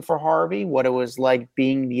working for Harvey, what it was like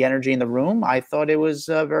being the energy in the room. I thought it was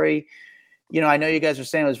very, I know you guys are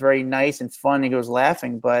saying it was very nice and fun. He was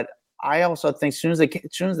laughing, but I also think as soon as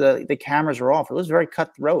the cameras were off, it was very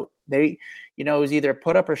cutthroat. They, it was either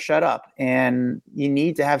put up or shut up, and you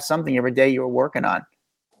need to have something every day you were working on.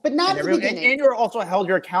 But not at the beginning. And you're also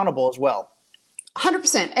held accountable as well.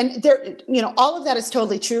 100%. And there, all of that is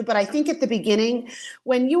totally true. But I think at the beginning,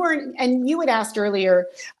 when you had asked earlier,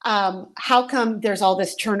 how come there's all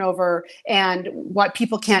this turnover and what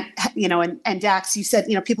people can't, and Dax, you said,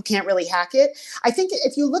 people can't really hack it. I think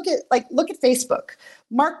if you look at Facebook,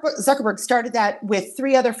 Mark Zuckerberg started that with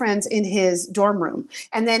 3 other friends in his dorm room,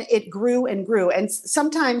 and then it grew and grew. And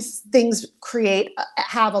sometimes things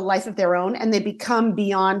have a life of their own, and they become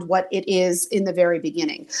beyond what it is in the very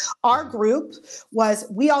beginning. Our group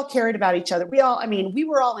we all cared about each other. We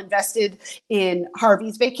were all invested in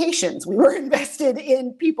Harvey's vacations. We were invested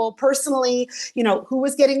in people personally, who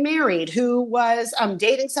was getting married, who was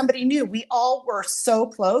dating somebody new. We all were so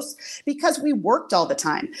close because we worked all the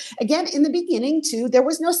time. Again, in the beginning too, there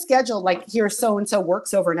was no schedule like here so-and-so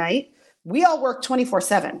works overnight. We all worked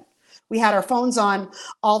 24/7. We had our phones on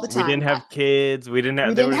all the time. We didn't have kids. We didn't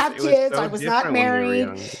have kids. I was not married.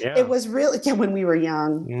 It was really when we were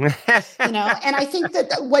young, and I think that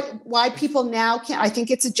why people now can't, I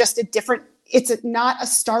think it's just a different, not a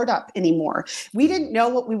startup anymore. We didn't know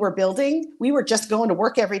what we were building. We were just going to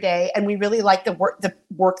work every day. And we really liked the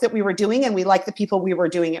work that we were doing, and we liked the people we were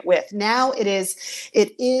doing it with. Now it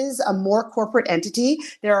is a more corporate entity.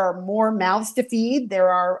 There are more mouths to feed. There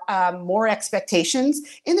are more expectations.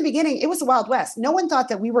 In the beginning, it was the Wild West. No one thought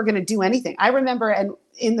that we were going to do anything. I remember, and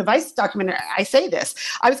in the Vice documentary, I say this,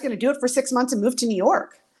 I was going to do it for 6 months and move to New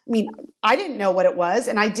York. I mean, I didn't know what it was,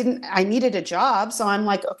 and I needed a job. So I'm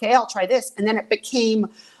like, okay, I'll try this. And then it became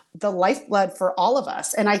the lifeblood for all of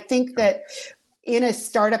us. And I think that in a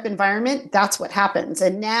startup environment, that's what happens.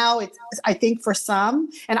 And now I think for some,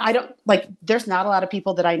 and there's not a lot of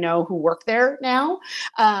people that I know who work there now.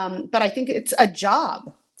 But I think it's a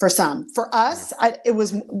job for some. For us, it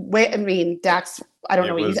was Dax, I don't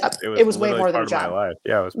know what it was way more than a job. My life.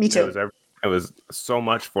 Yeah, me too. It was so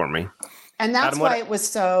much for me. And that's why it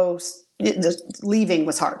was leaving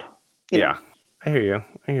was hard. Yeah, I hear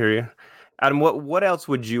you. Adam, what else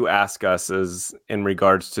would you ask us as in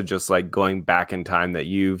regards to just like going back in time that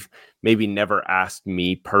you've maybe never asked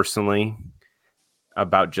me personally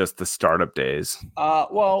about just the startup days? I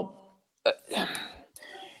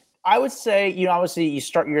would say, obviously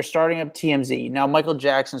you're starting up TMZ. Now, Michael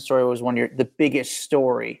Jackson's story was the biggest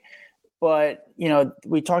story. But,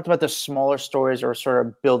 we talked about the smaller stories are sort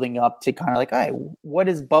of building up to kind of like, hey, what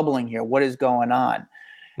is bubbling here? What is going on?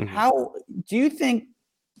 Mm-hmm. How do you think,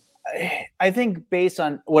 I think based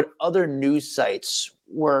on what other news sites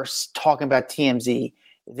were talking about TMZ,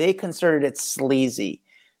 they considered it sleazy.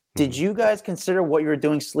 Did you guys consider what you were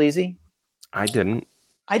doing sleazy? I didn't.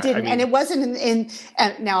 And it wasn't and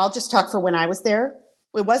now I'll just talk for when I was there.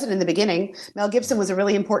 It wasn't in the beginning. Mel Gibson was a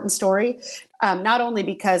really important story, not only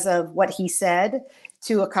because of what he said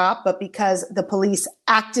to a cop, but because the police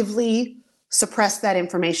actively suppressed that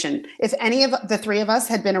information. If any of the three of us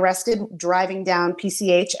had been arrested driving down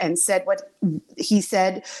PCH and said what he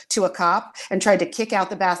said to a cop and tried to kick out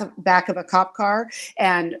the back of a cop car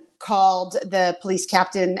and called the police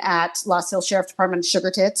captain at Lost Hills Sheriff Department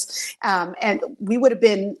Sugar Tits, and we would have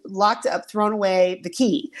been locked up, thrown away the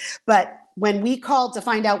key. But when we called to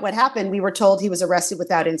find out what happened, we were told he was arrested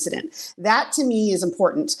without incident. That to me is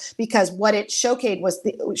important because what it showcased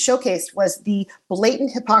was the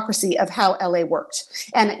blatant hypocrisy of how LA worked.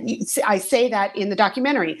 And I say that in the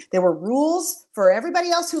documentary. There were rules for everybody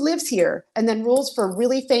else who lives here, and then rules for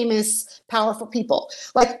really famous, powerful people.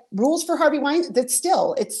 Like rules for Harvey Weinstein, it's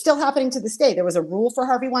still happening to this day. There was a rule for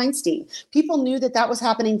Harvey Weinstein. People knew that was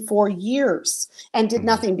happening for years and did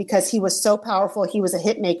nothing because he was so powerful. He was a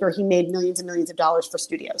hit maker. He made millions and millions of dollars for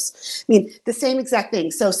studios. I mean, the same exact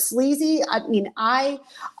thing. So sleazy, I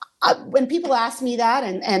when people ask me that,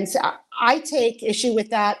 and I take issue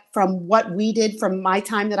with that from what we did from my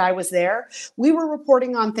time that I was there. We were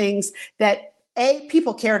reporting on things that A,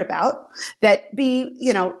 people cared about, that B,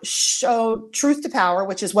 showed truth to power,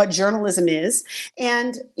 which is what journalism is.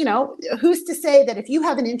 And, who's to say that if you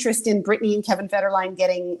have an interest in Britney and Kevin Federline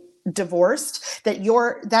getting divorced,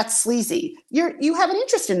 that's sleazy. You have an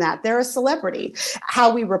interest in that. They're a celebrity.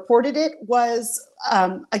 How we reported it was,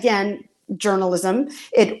 again, journalism.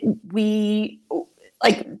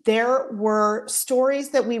 There were stories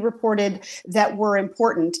that we reported that were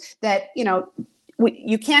important that,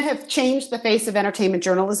 you can't have changed the face of entertainment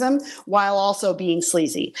journalism while also being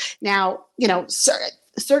sleazy. Now,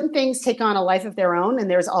 certain things take on a life of their own, and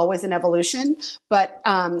there's always an evolution. But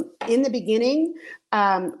in the beginning,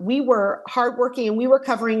 we were hardworking and we were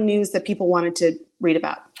covering news that people wanted to read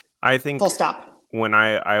about. I think full stop. When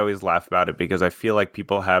I always laugh about it because I feel like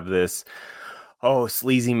people have this,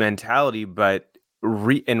 sleazy mentality, but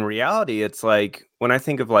in reality, it's like when I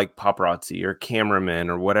think of like paparazzi or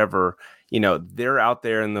cameramen or whatever, they're out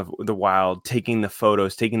there in the wild, taking the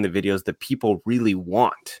photos, taking the videos that people really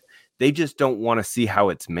want. They just don't want to see how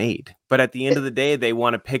it's made. But at the end of the day, they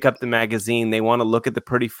want to pick up the magazine. They want to look at the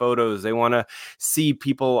pretty photos. They want to see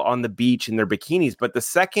people on the beach in their bikinis. But the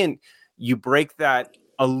second you break that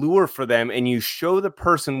allure for them and you show the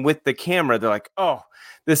person with the camera, they're like, oh,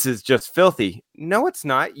 this is just filthy. No, it's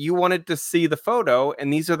not. You wanted to see the photo,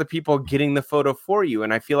 and these are the people getting the photo for you.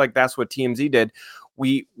 And I feel like that's what TMZ did.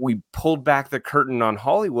 We pulled back the curtain on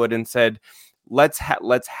Hollywood and said, let's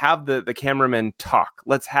have the cameramen talk.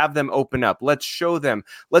 Let's have them open up. Let's show them.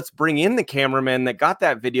 Let's bring in the cameraman that got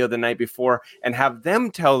that video the night before and have them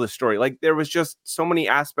tell the story. Like there was just so many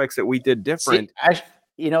aspects that we did different. It's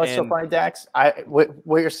so funny, Dax. What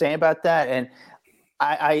you're saying about that, and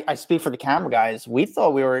I speak for the camera guys. We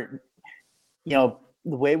thought we were,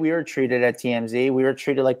 the way we were treated at TMZ, we were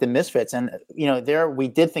treated like the misfits. And, we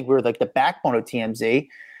did think we were like the backbone of TMZ,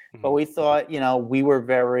 but we thought, we were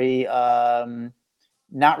very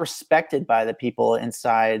not respected by the people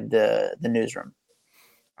inside the newsroom.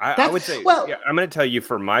 I would say, I'm going to tell you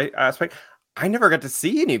from my aspect, I never got to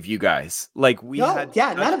see any of you guys. Like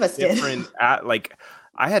none of us did.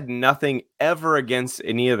 I had nothing ever against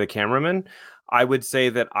any of the cameramen. I would say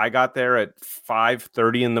that I got there at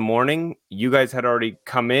 5:30 in the morning. You guys had already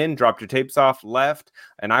come in, dropped your tapes off, left,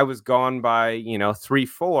 and I was gone by 3,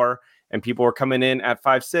 4, and people were coming in at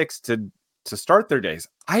 5, 6 to start their days.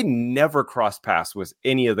 I never crossed paths with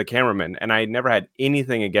any of the cameramen, and I never had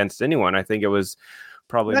anything against anyone. I think it was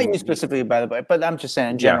probably not you specifically, by the way, but I'm just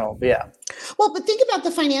saying in general. Yeah. Well, but think about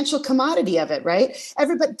the financial commodity of it, right?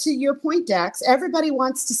 Everybody, to your point, Dax, everybody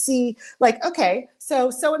wants to see, like, okay,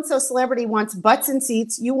 so-and-so celebrity wants butts and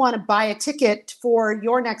seats. You want to buy a ticket for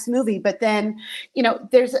your next movie. But then,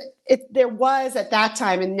 there was at that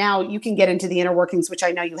time, and now you can get into the inner workings, which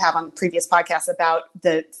I know you have on previous podcasts about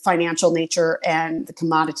the financial nature and the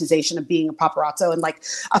commoditization of being a paparazzo. And like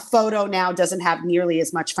a photo now doesn't have nearly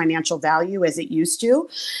as much financial value as it used to.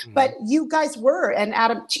 Mm-hmm. But you guys were, and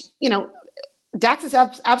Adam, Dax is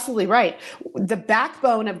absolutely right. The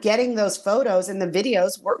backbone of getting those photos and the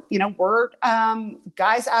videos were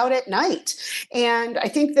guys out at night. And I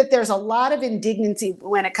think that there's a lot of indignancy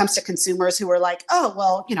when it comes to consumers who are like, oh,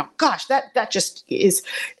 well, gosh, that just is,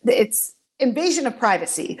 it's invasion of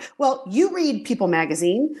privacy. Well, you read People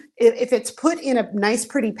magazine. If it's put in a nice,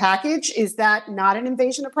 pretty package, is that not an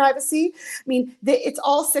invasion of privacy? I mean, it's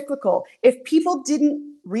all cyclical. If people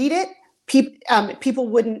didn't read it,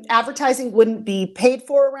 advertising wouldn't be paid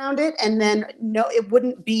for around it. And then it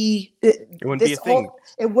wouldn't be a thing.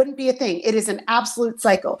 It wouldn't be a thing. It is an absolute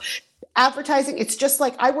cycle. Advertising, it's just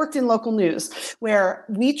like I worked in local news where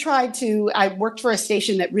I worked for a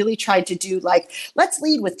station that really tried to do let's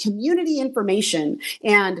lead with community information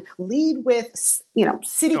and lead with,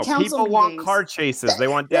 city council people meetings. Want car chases. They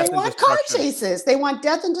want death and destruction. Car chases. They want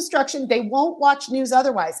death and destruction. They won't watch news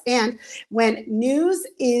otherwise. And when news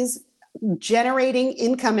is generating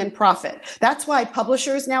income and profit. That's why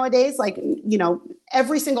publishers nowadays,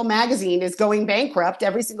 every single magazine is going bankrupt.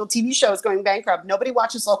 Every single TV show is going bankrupt. Nobody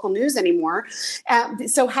watches local news anymore.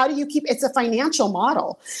 So how do you it's a financial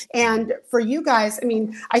model. And for you guys, I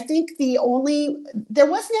mean, I think there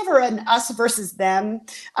was never an us versus them,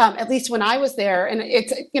 at least when I was there. And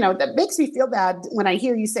it's, that makes me feel bad when I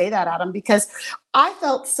hear you say that, Adam, because I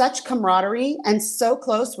felt such camaraderie and so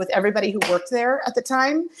close with everybody who worked there at the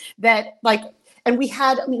time that and we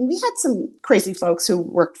had some crazy folks who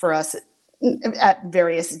worked for us at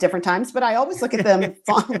various different times, but I always look at them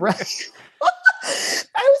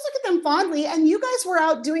fondly. And you guys were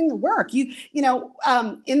out doing the work. In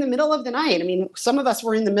the middle of the night. I mean, some of us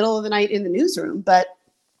were in the middle of the night in the newsroom, but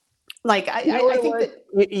I think that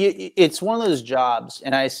it's one of those jobs,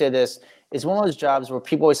 and I say this. It's one of those jobs where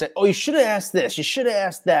people always say, "Oh, you should have asked this. You should have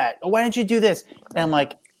asked that. Oh, why didn't you do this?" And I'm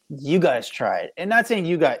like, "You guys tried." And not saying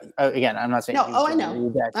you guys. Again, I'm not saying. No. I know. You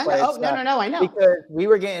guys, I know. No. I know. Because we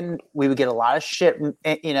would get a lot of shit,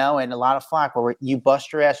 and a lot of flack where you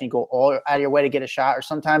bust your ass and you go all out of your way to get a shot. Or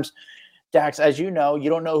sometimes, Dax, as you know, you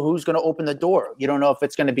don't know who's going to open the door. You don't know if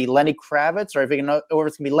it's going to be Lenny Kravitz or if it's going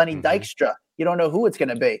to be Lenny Dykstra. You don't know who it's going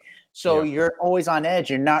to be. So you're always on edge.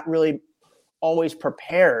 You're not really always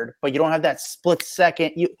prepared, but you don't have that split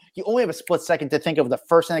second. You only have a split second to think of the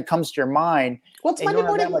first thing that comes to your mind. Well, it's Monday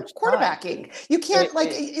morning quarterbacking. You can't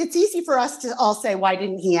it's easy for us to all say, why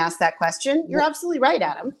didn't he ask that question? You're absolutely right,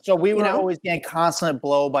 Adam. So we were always getting constant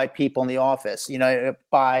blow by people in the office, from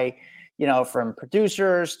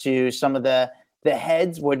producers to some of the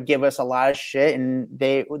heads would give us a lot of shit, and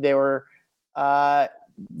they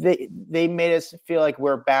made us feel like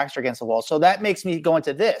we're backs against the wall. So that makes me go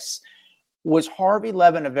into this. Was Harvey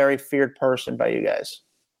Levin a very feared person by you guys?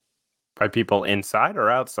 By people inside or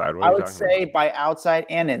outside? I would say by outside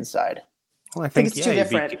and inside. Well, I think it's two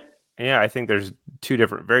different. I think there's two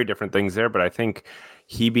very different things there, but I think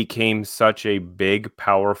he became such a big,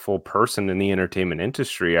 powerful person in the entertainment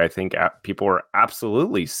industry. I think people were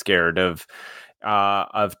absolutely scared of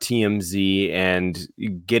TMZ and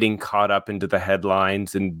getting caught up into the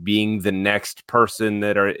headlines and being the next person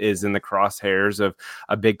that is in the crosshairs of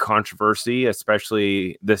a big controversy,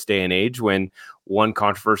 especially this day and age when one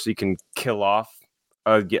controversy can kill off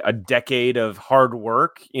a decade of hard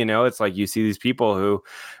work. It's like you see these people who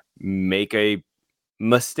make a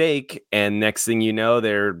mistake and next thing you know,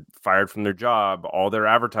 they're fired from their job. All their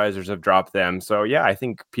advertisers have dropped them. So yeah, I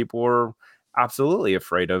think people were absolutely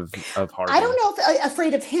afraid of Harvey. I don't know if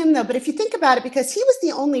afraid of him though, but if you think about it, because he was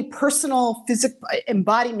the only personal physical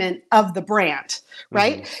embodiment of the brand,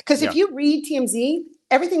 right? Because if you read TMZ,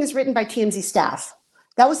 everything is written by TMZ staff.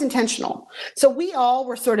 That was intentional. So we all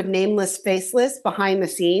were sort of nameless, faceless behind the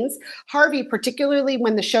scenes. Harvey, particularly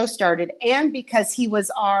when the show started, and because he was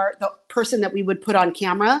the person that we would put on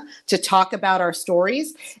camera to talk about our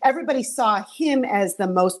stories, everybody saw him as the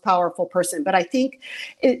most powerful person. But I think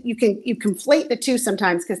you conflate the two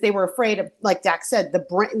sometimes because they were afraid of, like Dax said,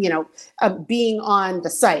 of being on the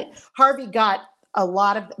site. Harvey got a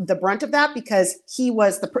lot of the brunt of that because he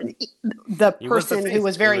was the person who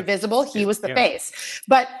was very visible. He was the face.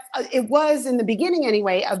 But it was, in the beginning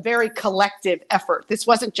anyway, a very collective effort. This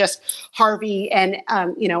wasn't just Harvey and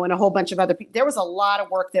a whole bunch of other people. There was a lot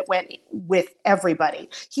of work that went with everybody.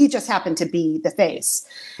 He just happened to be the face.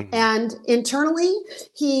 Mm-hmm. And internally,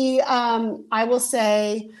 I will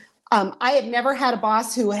say, I have never had a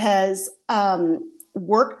boss who has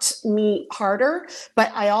worked me harder,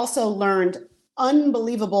 but I also learned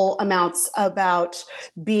unbelievable amounts about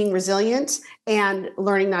being resilient and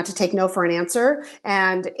learning not to take no for an answer.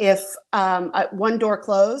 And if one door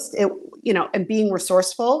closed, and being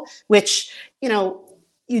resourceful, which, you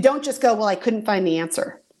don't just go, well, I couldn't find the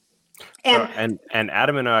answer. And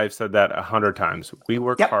Adam and I have said that 100 times. We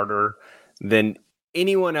work harder than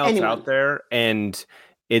anyone else out there. And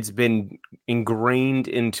it's been ingrained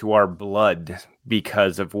into our blood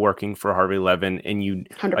because of working for Harvey Levin. And you,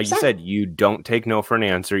 100%. Like you said, you don't take no for an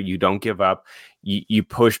answer. You don't give up. You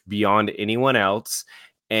push beyond anyone else.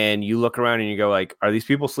 And you look around and you go like, are these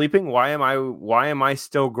people sleeping? Why am I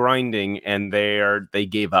still grinding? And they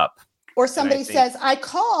gave up. Or somebody says, I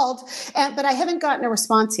called, but I haven't gotten a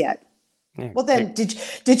response yet. Yeah. Well, then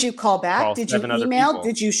did you call back? Did you email?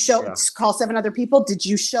 Did you call 7 other people? Did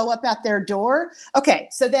you show up at their door? Okay.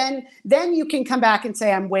 So then you can come back and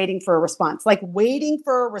say, I'm waiting for a response. Like, waiting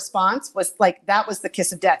for a response was like, that was the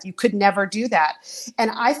kiss of death. You could never do that.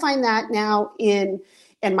 And I find that now in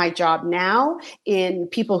my job now, in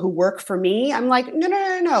people who work for me, I'm like,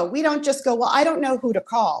 no. We don't just go, well, I don't know who to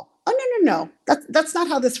call. Oh, no. That's not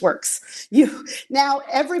how this works. Now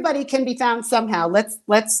everybody can be found somehow. Let's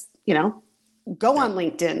go on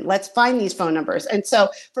LinkedIn. Let's find these phone numbers. And so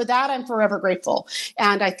for that, I'm forever grateful.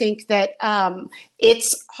 And I think that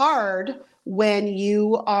it's hard when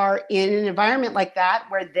you are in an environment like that,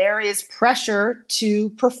 where there is pressure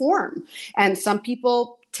to perform. And some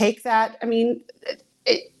people take that,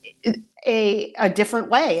 a different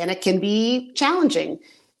way, and it can be challenging.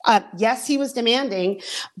 Yes, he was demanding,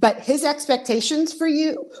 but his expectations for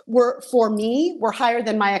me were higher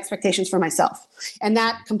than my expectations for myself. And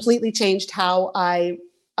that completely changed how I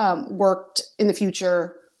worked in the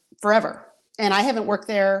future forever. And I haven't worked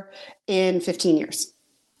there in 15 years.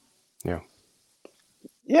 Yeah.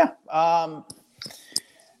 Yeah.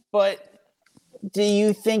 But do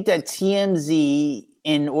you think that TMZ,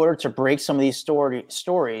 in order to break some of these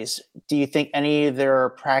stories, do you think any of their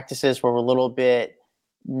practices were a little bit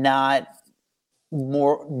not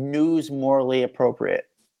more morally appropriate?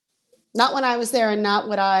 Not when I was there, and not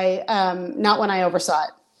when I oversaw it.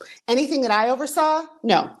 Anything that I oversaw,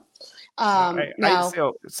 no.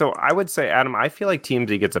 So I would say, Adam, I feel like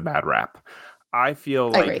TMZ gets a bad rap. I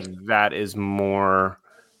feel like that is more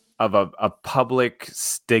of a public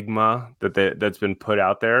stigma that's been put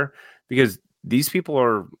out there, because these people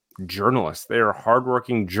are journalists. They are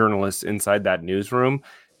hardworking journalists inside that newsroom,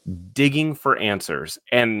 digging for answers.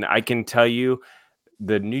 And I can tell you,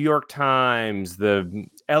 the New York Times, the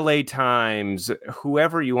LA Times,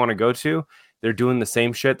 whoever you want to go to, they're doing the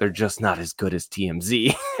same shit. They're just not as good as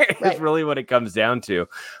TMZ. It's really what it comes down to.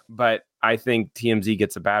 But I think TMZ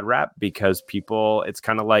gets a bad rap because it's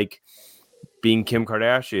kind of like being Kim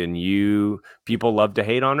Kardashian. People love to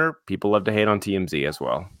hate on her. People love to hate on TMZ as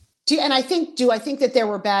well. Do I think that there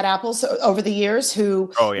were bad apples over the years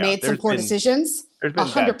who made some poor decisions? There's been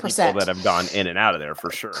 100% people that have gone in and out of there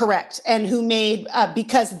for sure. Correct. And who made,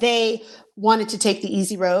 because they wanted to take the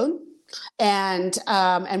easy road, and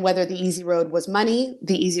whether the easy road was money,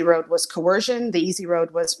 the easy road was coercion, the easy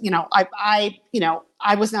road was, I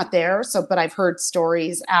was not there. But I've heard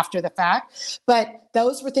stories after the fact, but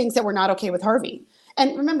those were things that were not okay with Harvey.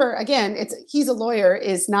 And remember, again, he's a lawyer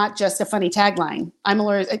is not just a funny tagline. I'm a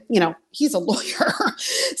lawyer, he's a lawyer.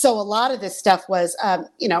 So a lot of this stuff was,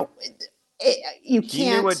 you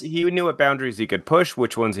can't. He knew what boundaries he could push,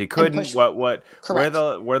 which ones he couldn't. Where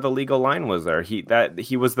the legal line was there. He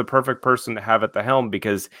was the perfect person to have at the helm,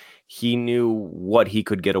 because he knew what he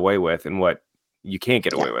could get away with and what you can't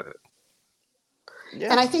get away with it. Yeah.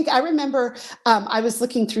 And I think I remember I was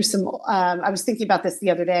looking through I was thinking about this the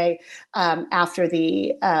other day after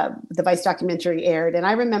the Vice documentary aired. And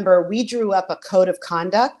I remember we drew up a code of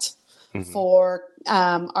conduct for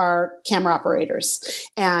our camera operators.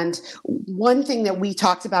 And one thing that we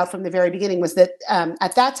talked about from the very beginning was that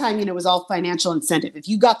at that time, it was all financial incentive. If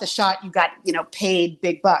you got the shot, you got, paid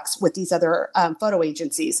big bucks with these other photo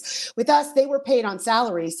agencies. With us, they were paid on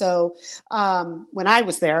salary. So when I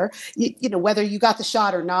was there, whether you got the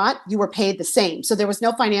shot or not, you were paid the same. So there was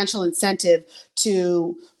no financial incentive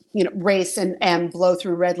to race and blow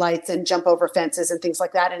through red lights and jump over fences and things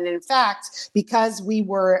like that. And in fact, because we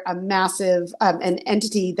were a massive, an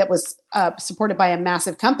entity that was supported by a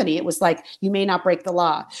massive company, it was like, you may not break the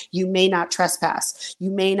law. You may not trespass.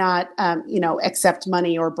 You may not, accept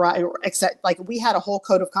money or accept, like, we had a whole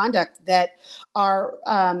code of conduct that our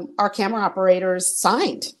camera operators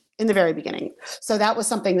signed in the very beginning. So that was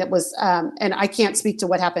something that was, and I can't speak to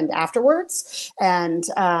what happened afterwards. And,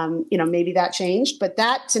 maybe that changed, but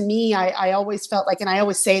that to me, I always felt like, and I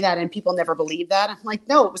always say that, and people never believe that. I'm like,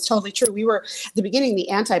 no, it was totally true. We were at the beginning, the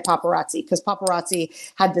anti-paparazzi, because paparazzi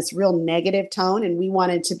had this real negative tone, and we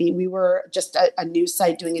were just a news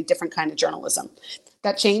site doing a different kind of journalism.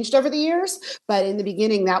 That changed over the years, but in the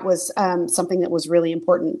beginning, that was something that was really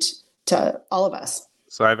important to all of us.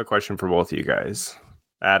 So I have a question for both of you guys.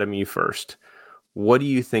 Adam, you first. What do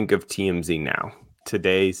you think of TMZ now?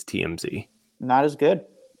 Today's TMZ? Not as good.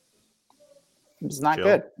 It's not Jill?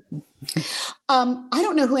 good. I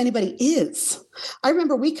don't know who anybody is. I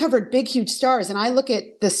remember we covered big, huge stars, and I look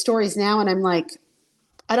at the stories now and I'm like,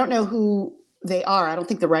 I don't know who they are. I don't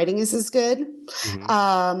think the writing is as good.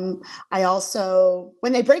 Mm-hmm. I also,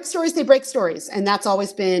 when they break stories, and that's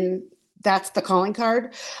always been, that's the calling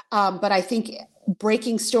card. But I think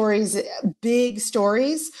breaking stories, big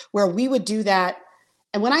stories, where we would do that.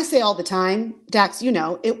 And when I say all the time, Dax,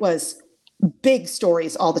 it was big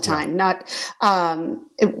stories all the time, not,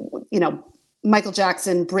 Michael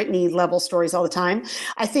Jackson, Britney level stories all the time.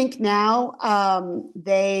 I think now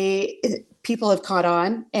people have caught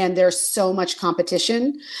on, and there's so much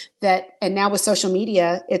competition and now with social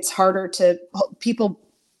media, it's harder to people.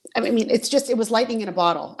 I mean, it was lightning in a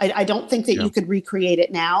bottle. I don't think that you could recreate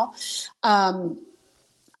it now.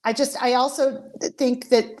 I also think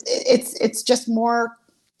that it's just more,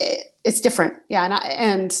 it's different. Yeah.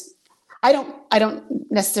 And I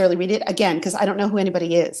don't necessarily read it again, because I don't know who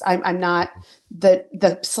anybody is. I'm not,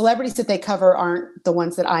 the celebrities that they cover aren't the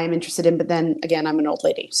ones that I am interested in. But then again, I'm an old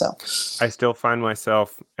lady. So I still find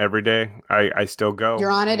myself every day. I still go.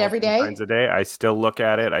 You're on it every day? Times a day. I still look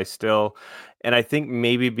at it. And I think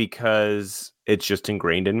maybe because it's just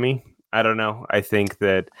ingrained in me. I don't know. I think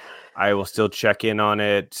that I will still check in on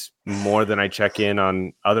it more than I check in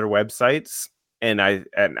on other websites. And I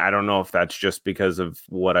don't know if that's just because of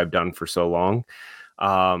what I've done for so long.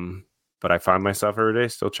 But I find myself every day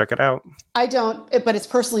still check it out. I don't, but it's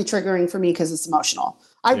personally triggering for me because it's emotional.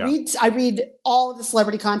 I read all of the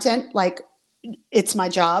celebrity content like it's my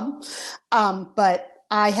job. But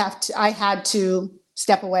I had to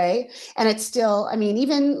step away, and it's still, I mean,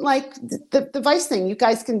 even like the Vice thing, you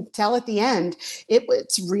guys can tell at the end,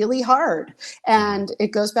 it's really hard. And it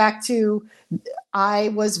goes back to, I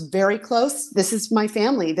was very close. This is my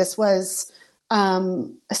family. This was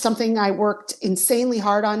something I worked insanely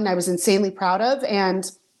hard on and I was insanely proud of. And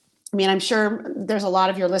I mean, I'm sure there's a lot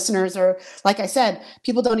of your listeners, or like I said,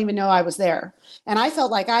 people don't even know I was there. And I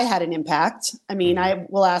felt like I had an impact. I mean, I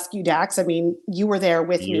will ask you, Dax. I mean, you were there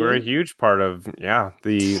with me. You were a huge part of,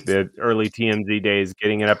 the early TMZ days,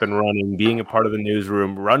 getting it up and running, being a part of the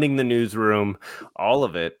newsroom, running the newsroom, all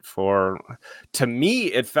of it. To me,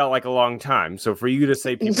 it felt like a long time. So for you to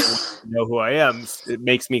say people know who I am, it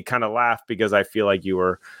makes me kind of laugh, because I feel like you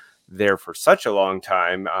were there for such a long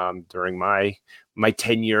time during my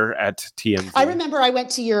tenure at TMZ. I remember I went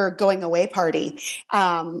to your going away party,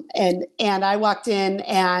 and I walked in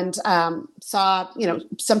and saw,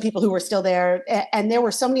 some people who were still there, and there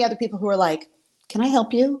were so many other people who were like, "Can I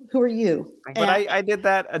help you? Who are you?" But I did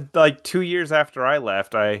that like 2 years after I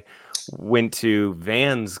left. I went to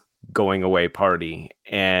Van's going away party,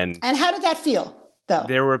 and how did that feel? Though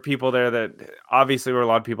there were people there that obviously were a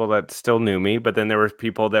lot of people that still knew me, but then there were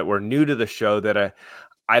people that were new to the show that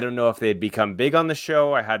I don't know if they had become big on the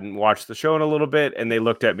show. I hadn't watched the show in a little bit, and they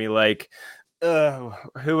looked at me like,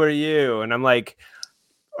 who are you? And I'm like,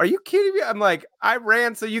 are you kidding me? I'm like, I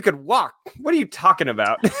ran so you could walk. What are you talking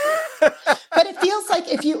about? But it feels like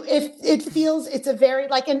it's a very,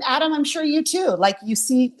 like, and Adam, I'm sure you too, like you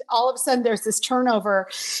see all of a sudden there's this turnover,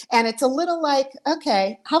 and it's a little like,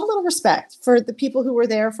 okay, have a little respect for the people who were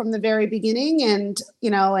there from the very beginning. And,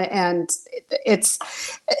 and it's,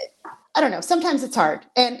 I don't know, sometimes it's hard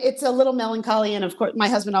and it's a little melancholy. And of course, my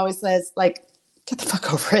husband always says, like, get the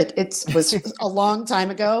fuck over it. It was a long time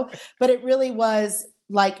ago, but it really was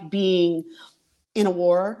like being in a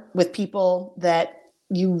war with people that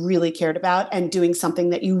you really cared about and doing something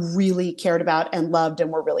that you really cared about and loved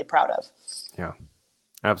and were really proud of? Yeah,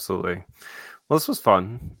 absolutely. Well, this was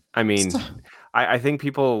fun. I mean, I think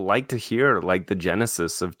people like to hear like the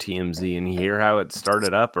genesis of TMZ and hear how it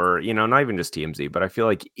started up, or, you know, not even just TMZ, but I feel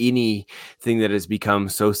like anything that has become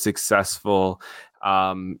so successful,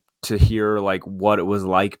 to hear like what it was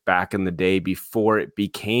like back in the day before it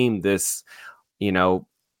became this, you know,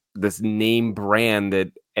 this name brand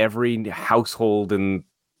that every household in,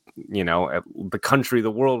 you know, the country,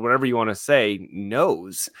 the world, whatever you want to say,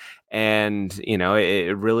 knows. And, you know,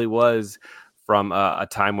 it really was from a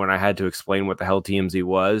time when I had to explain what the hell TMZ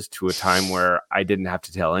was to a time where I didn't have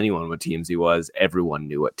to tell anyone what TMZ was. Everyone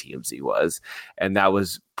knew what TMZ was. And that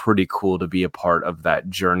was pretty cool to be a part of that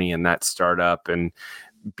journey and that startup and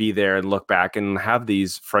be there and look back and have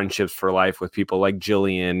these friendships for life with people like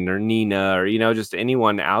Gillian or Nina or, you know, just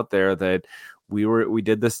anyone out there that we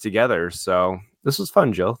did this together. So this was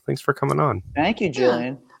fun, Jill. Thanks for coming on. Thank you,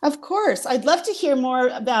 Gillian. Yeah, of course. I'd love to hear more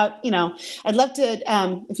about, you know, I'd love to,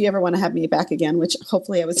 if you ever want to have me back again, which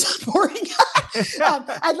hopefully I was boring.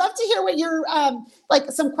 I'd love to hear what your, like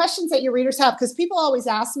some questions that your readers have, because people always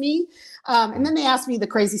ask me, and then they ask me the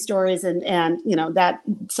crazy stories and, you know, that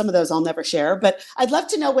some of those I'll never share, but I'd love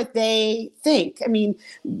to know what they think. I mean,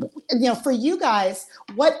 you know, for you guys,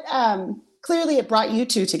 what, clearly it brought you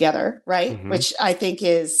two together, right? Mm-hmm. Which I think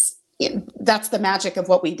is, that's the magic of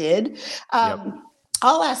what we did. Yep.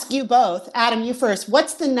 I'll ask you both. Adam, you first.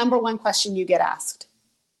 What's the number one question you get asked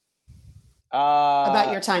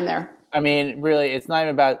about your time there? I mean, really, it's not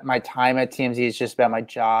even about my time at TMZ. It's just about my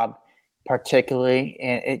job, particularly,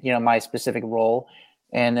 and you know, my specific role.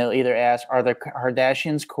 And they'll either ask, "Are the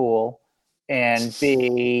Kardashians cool?" and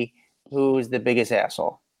B, "Who's the biggest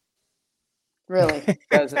asshole?" Really?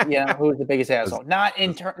 Because, you know, who's the biggest asshole? Not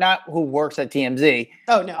who works at TMZ.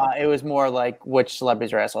 Oh, no. It was more like which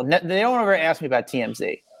celebrities are assholes. They don't ever ask me about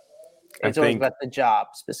TMZ. It's always about the job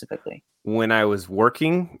specifically. When I was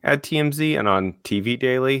working at TMZ and on TV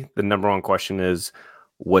daily, the number one question is,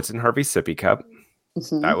 what's in Harvey's sippy cup?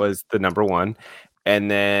 Mm-hmm. That was the number one. And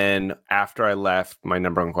then after I left, my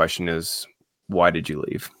number one question is, why did you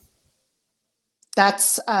leave?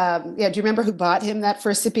 That's, yeah. Do you remember who bought him that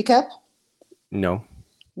first sippy cup? No.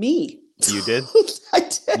 Me. You did? I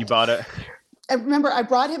did. You bought it? I remember I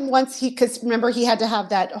brought him once because remember he had to have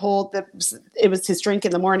that it was his drink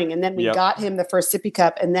in the morning, and then we got him the first sippy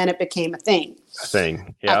cup, and then it became a thing.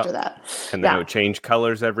 After that. And then it would change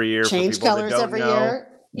colors every year. Change for people colors that don't every know. year.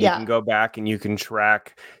 You can go back and you can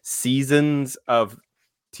track seasons of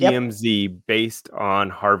TMZ based on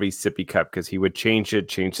Harvey's sippy cup, because he would change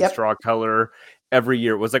the straw color every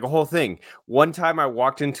year. It was like a whole thing. One time I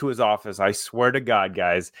walked into his office, I swear to God,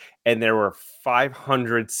 guys, and there were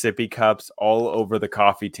 500 sippy cups all over the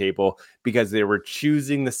coffee table because they were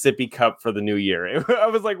choosing the sippy cup for the new year. I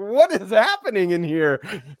was like, what is happening in here?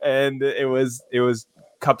 And it was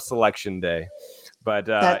cup selection day. But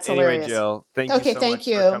anyway, hilarious. Jill, thank you so much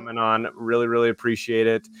for coming on. Really, really appreciate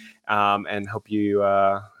it. And hope you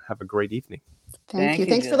have a great evening. Thank you.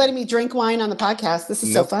 Thanks for letting me drink wine on the podcast. This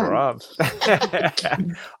is so fun.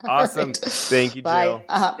 Awesome. Right. Thank you, Jill.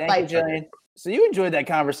 Thank you, Gillian. So you enjoyed that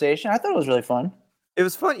conversation. I thought it was really fun. It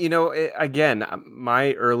was fun. You know, again,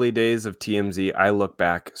 my early days of TMZ, I look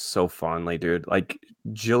back so fondly, dude. Like,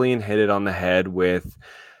 Gillian hit it on the head with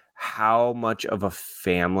how much of a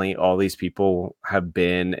family all these people have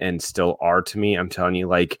been and still are to me. I'm telling you,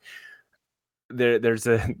 like, there's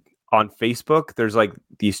on Facebook, there's like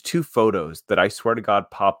these two photos that I swear to God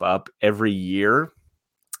pop up every year.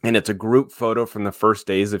 And it's a group photo from the first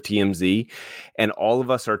days of TMZ. And all of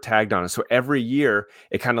us are tagged on it. So every year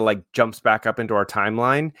it kind of like jumps back up into our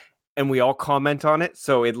timeline and we all comment on it.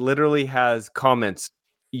 So it literally has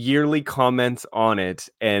yearly comments on it.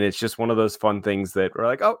 And it's just one of those fun things that we're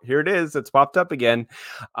like, oh, here it is. It's popped up again.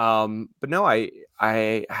 But no,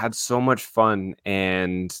 I had so much fun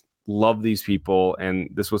and love these people, and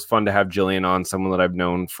this was fun to have Gillian on, someone that I've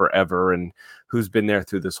known forever and who's been there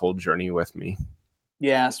through this whole journey with me.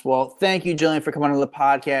 Yes, well, thank you, Gillian, for coming on the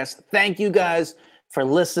podcast. Thank you guys for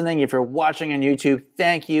listening. If you're watching on YouTube,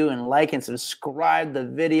 thank you, and like and subscribe the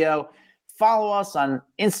video. Follow us on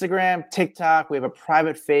Instagram, TikTok. We have a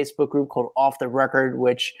private Facebook group called Off the Record,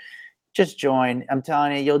 which just join. I'm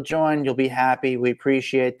telling you, you'll join, you'll be happy. We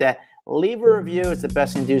appreciate that. Leave a review. It's the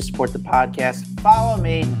best thing to do to support the podcast. Follow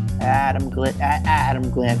me at Adam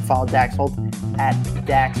Glynn. Follow Dax Holt at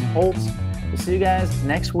Dax Holt. We'll see you guys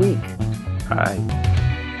next week. Bye.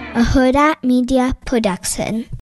 A Huda Media Production.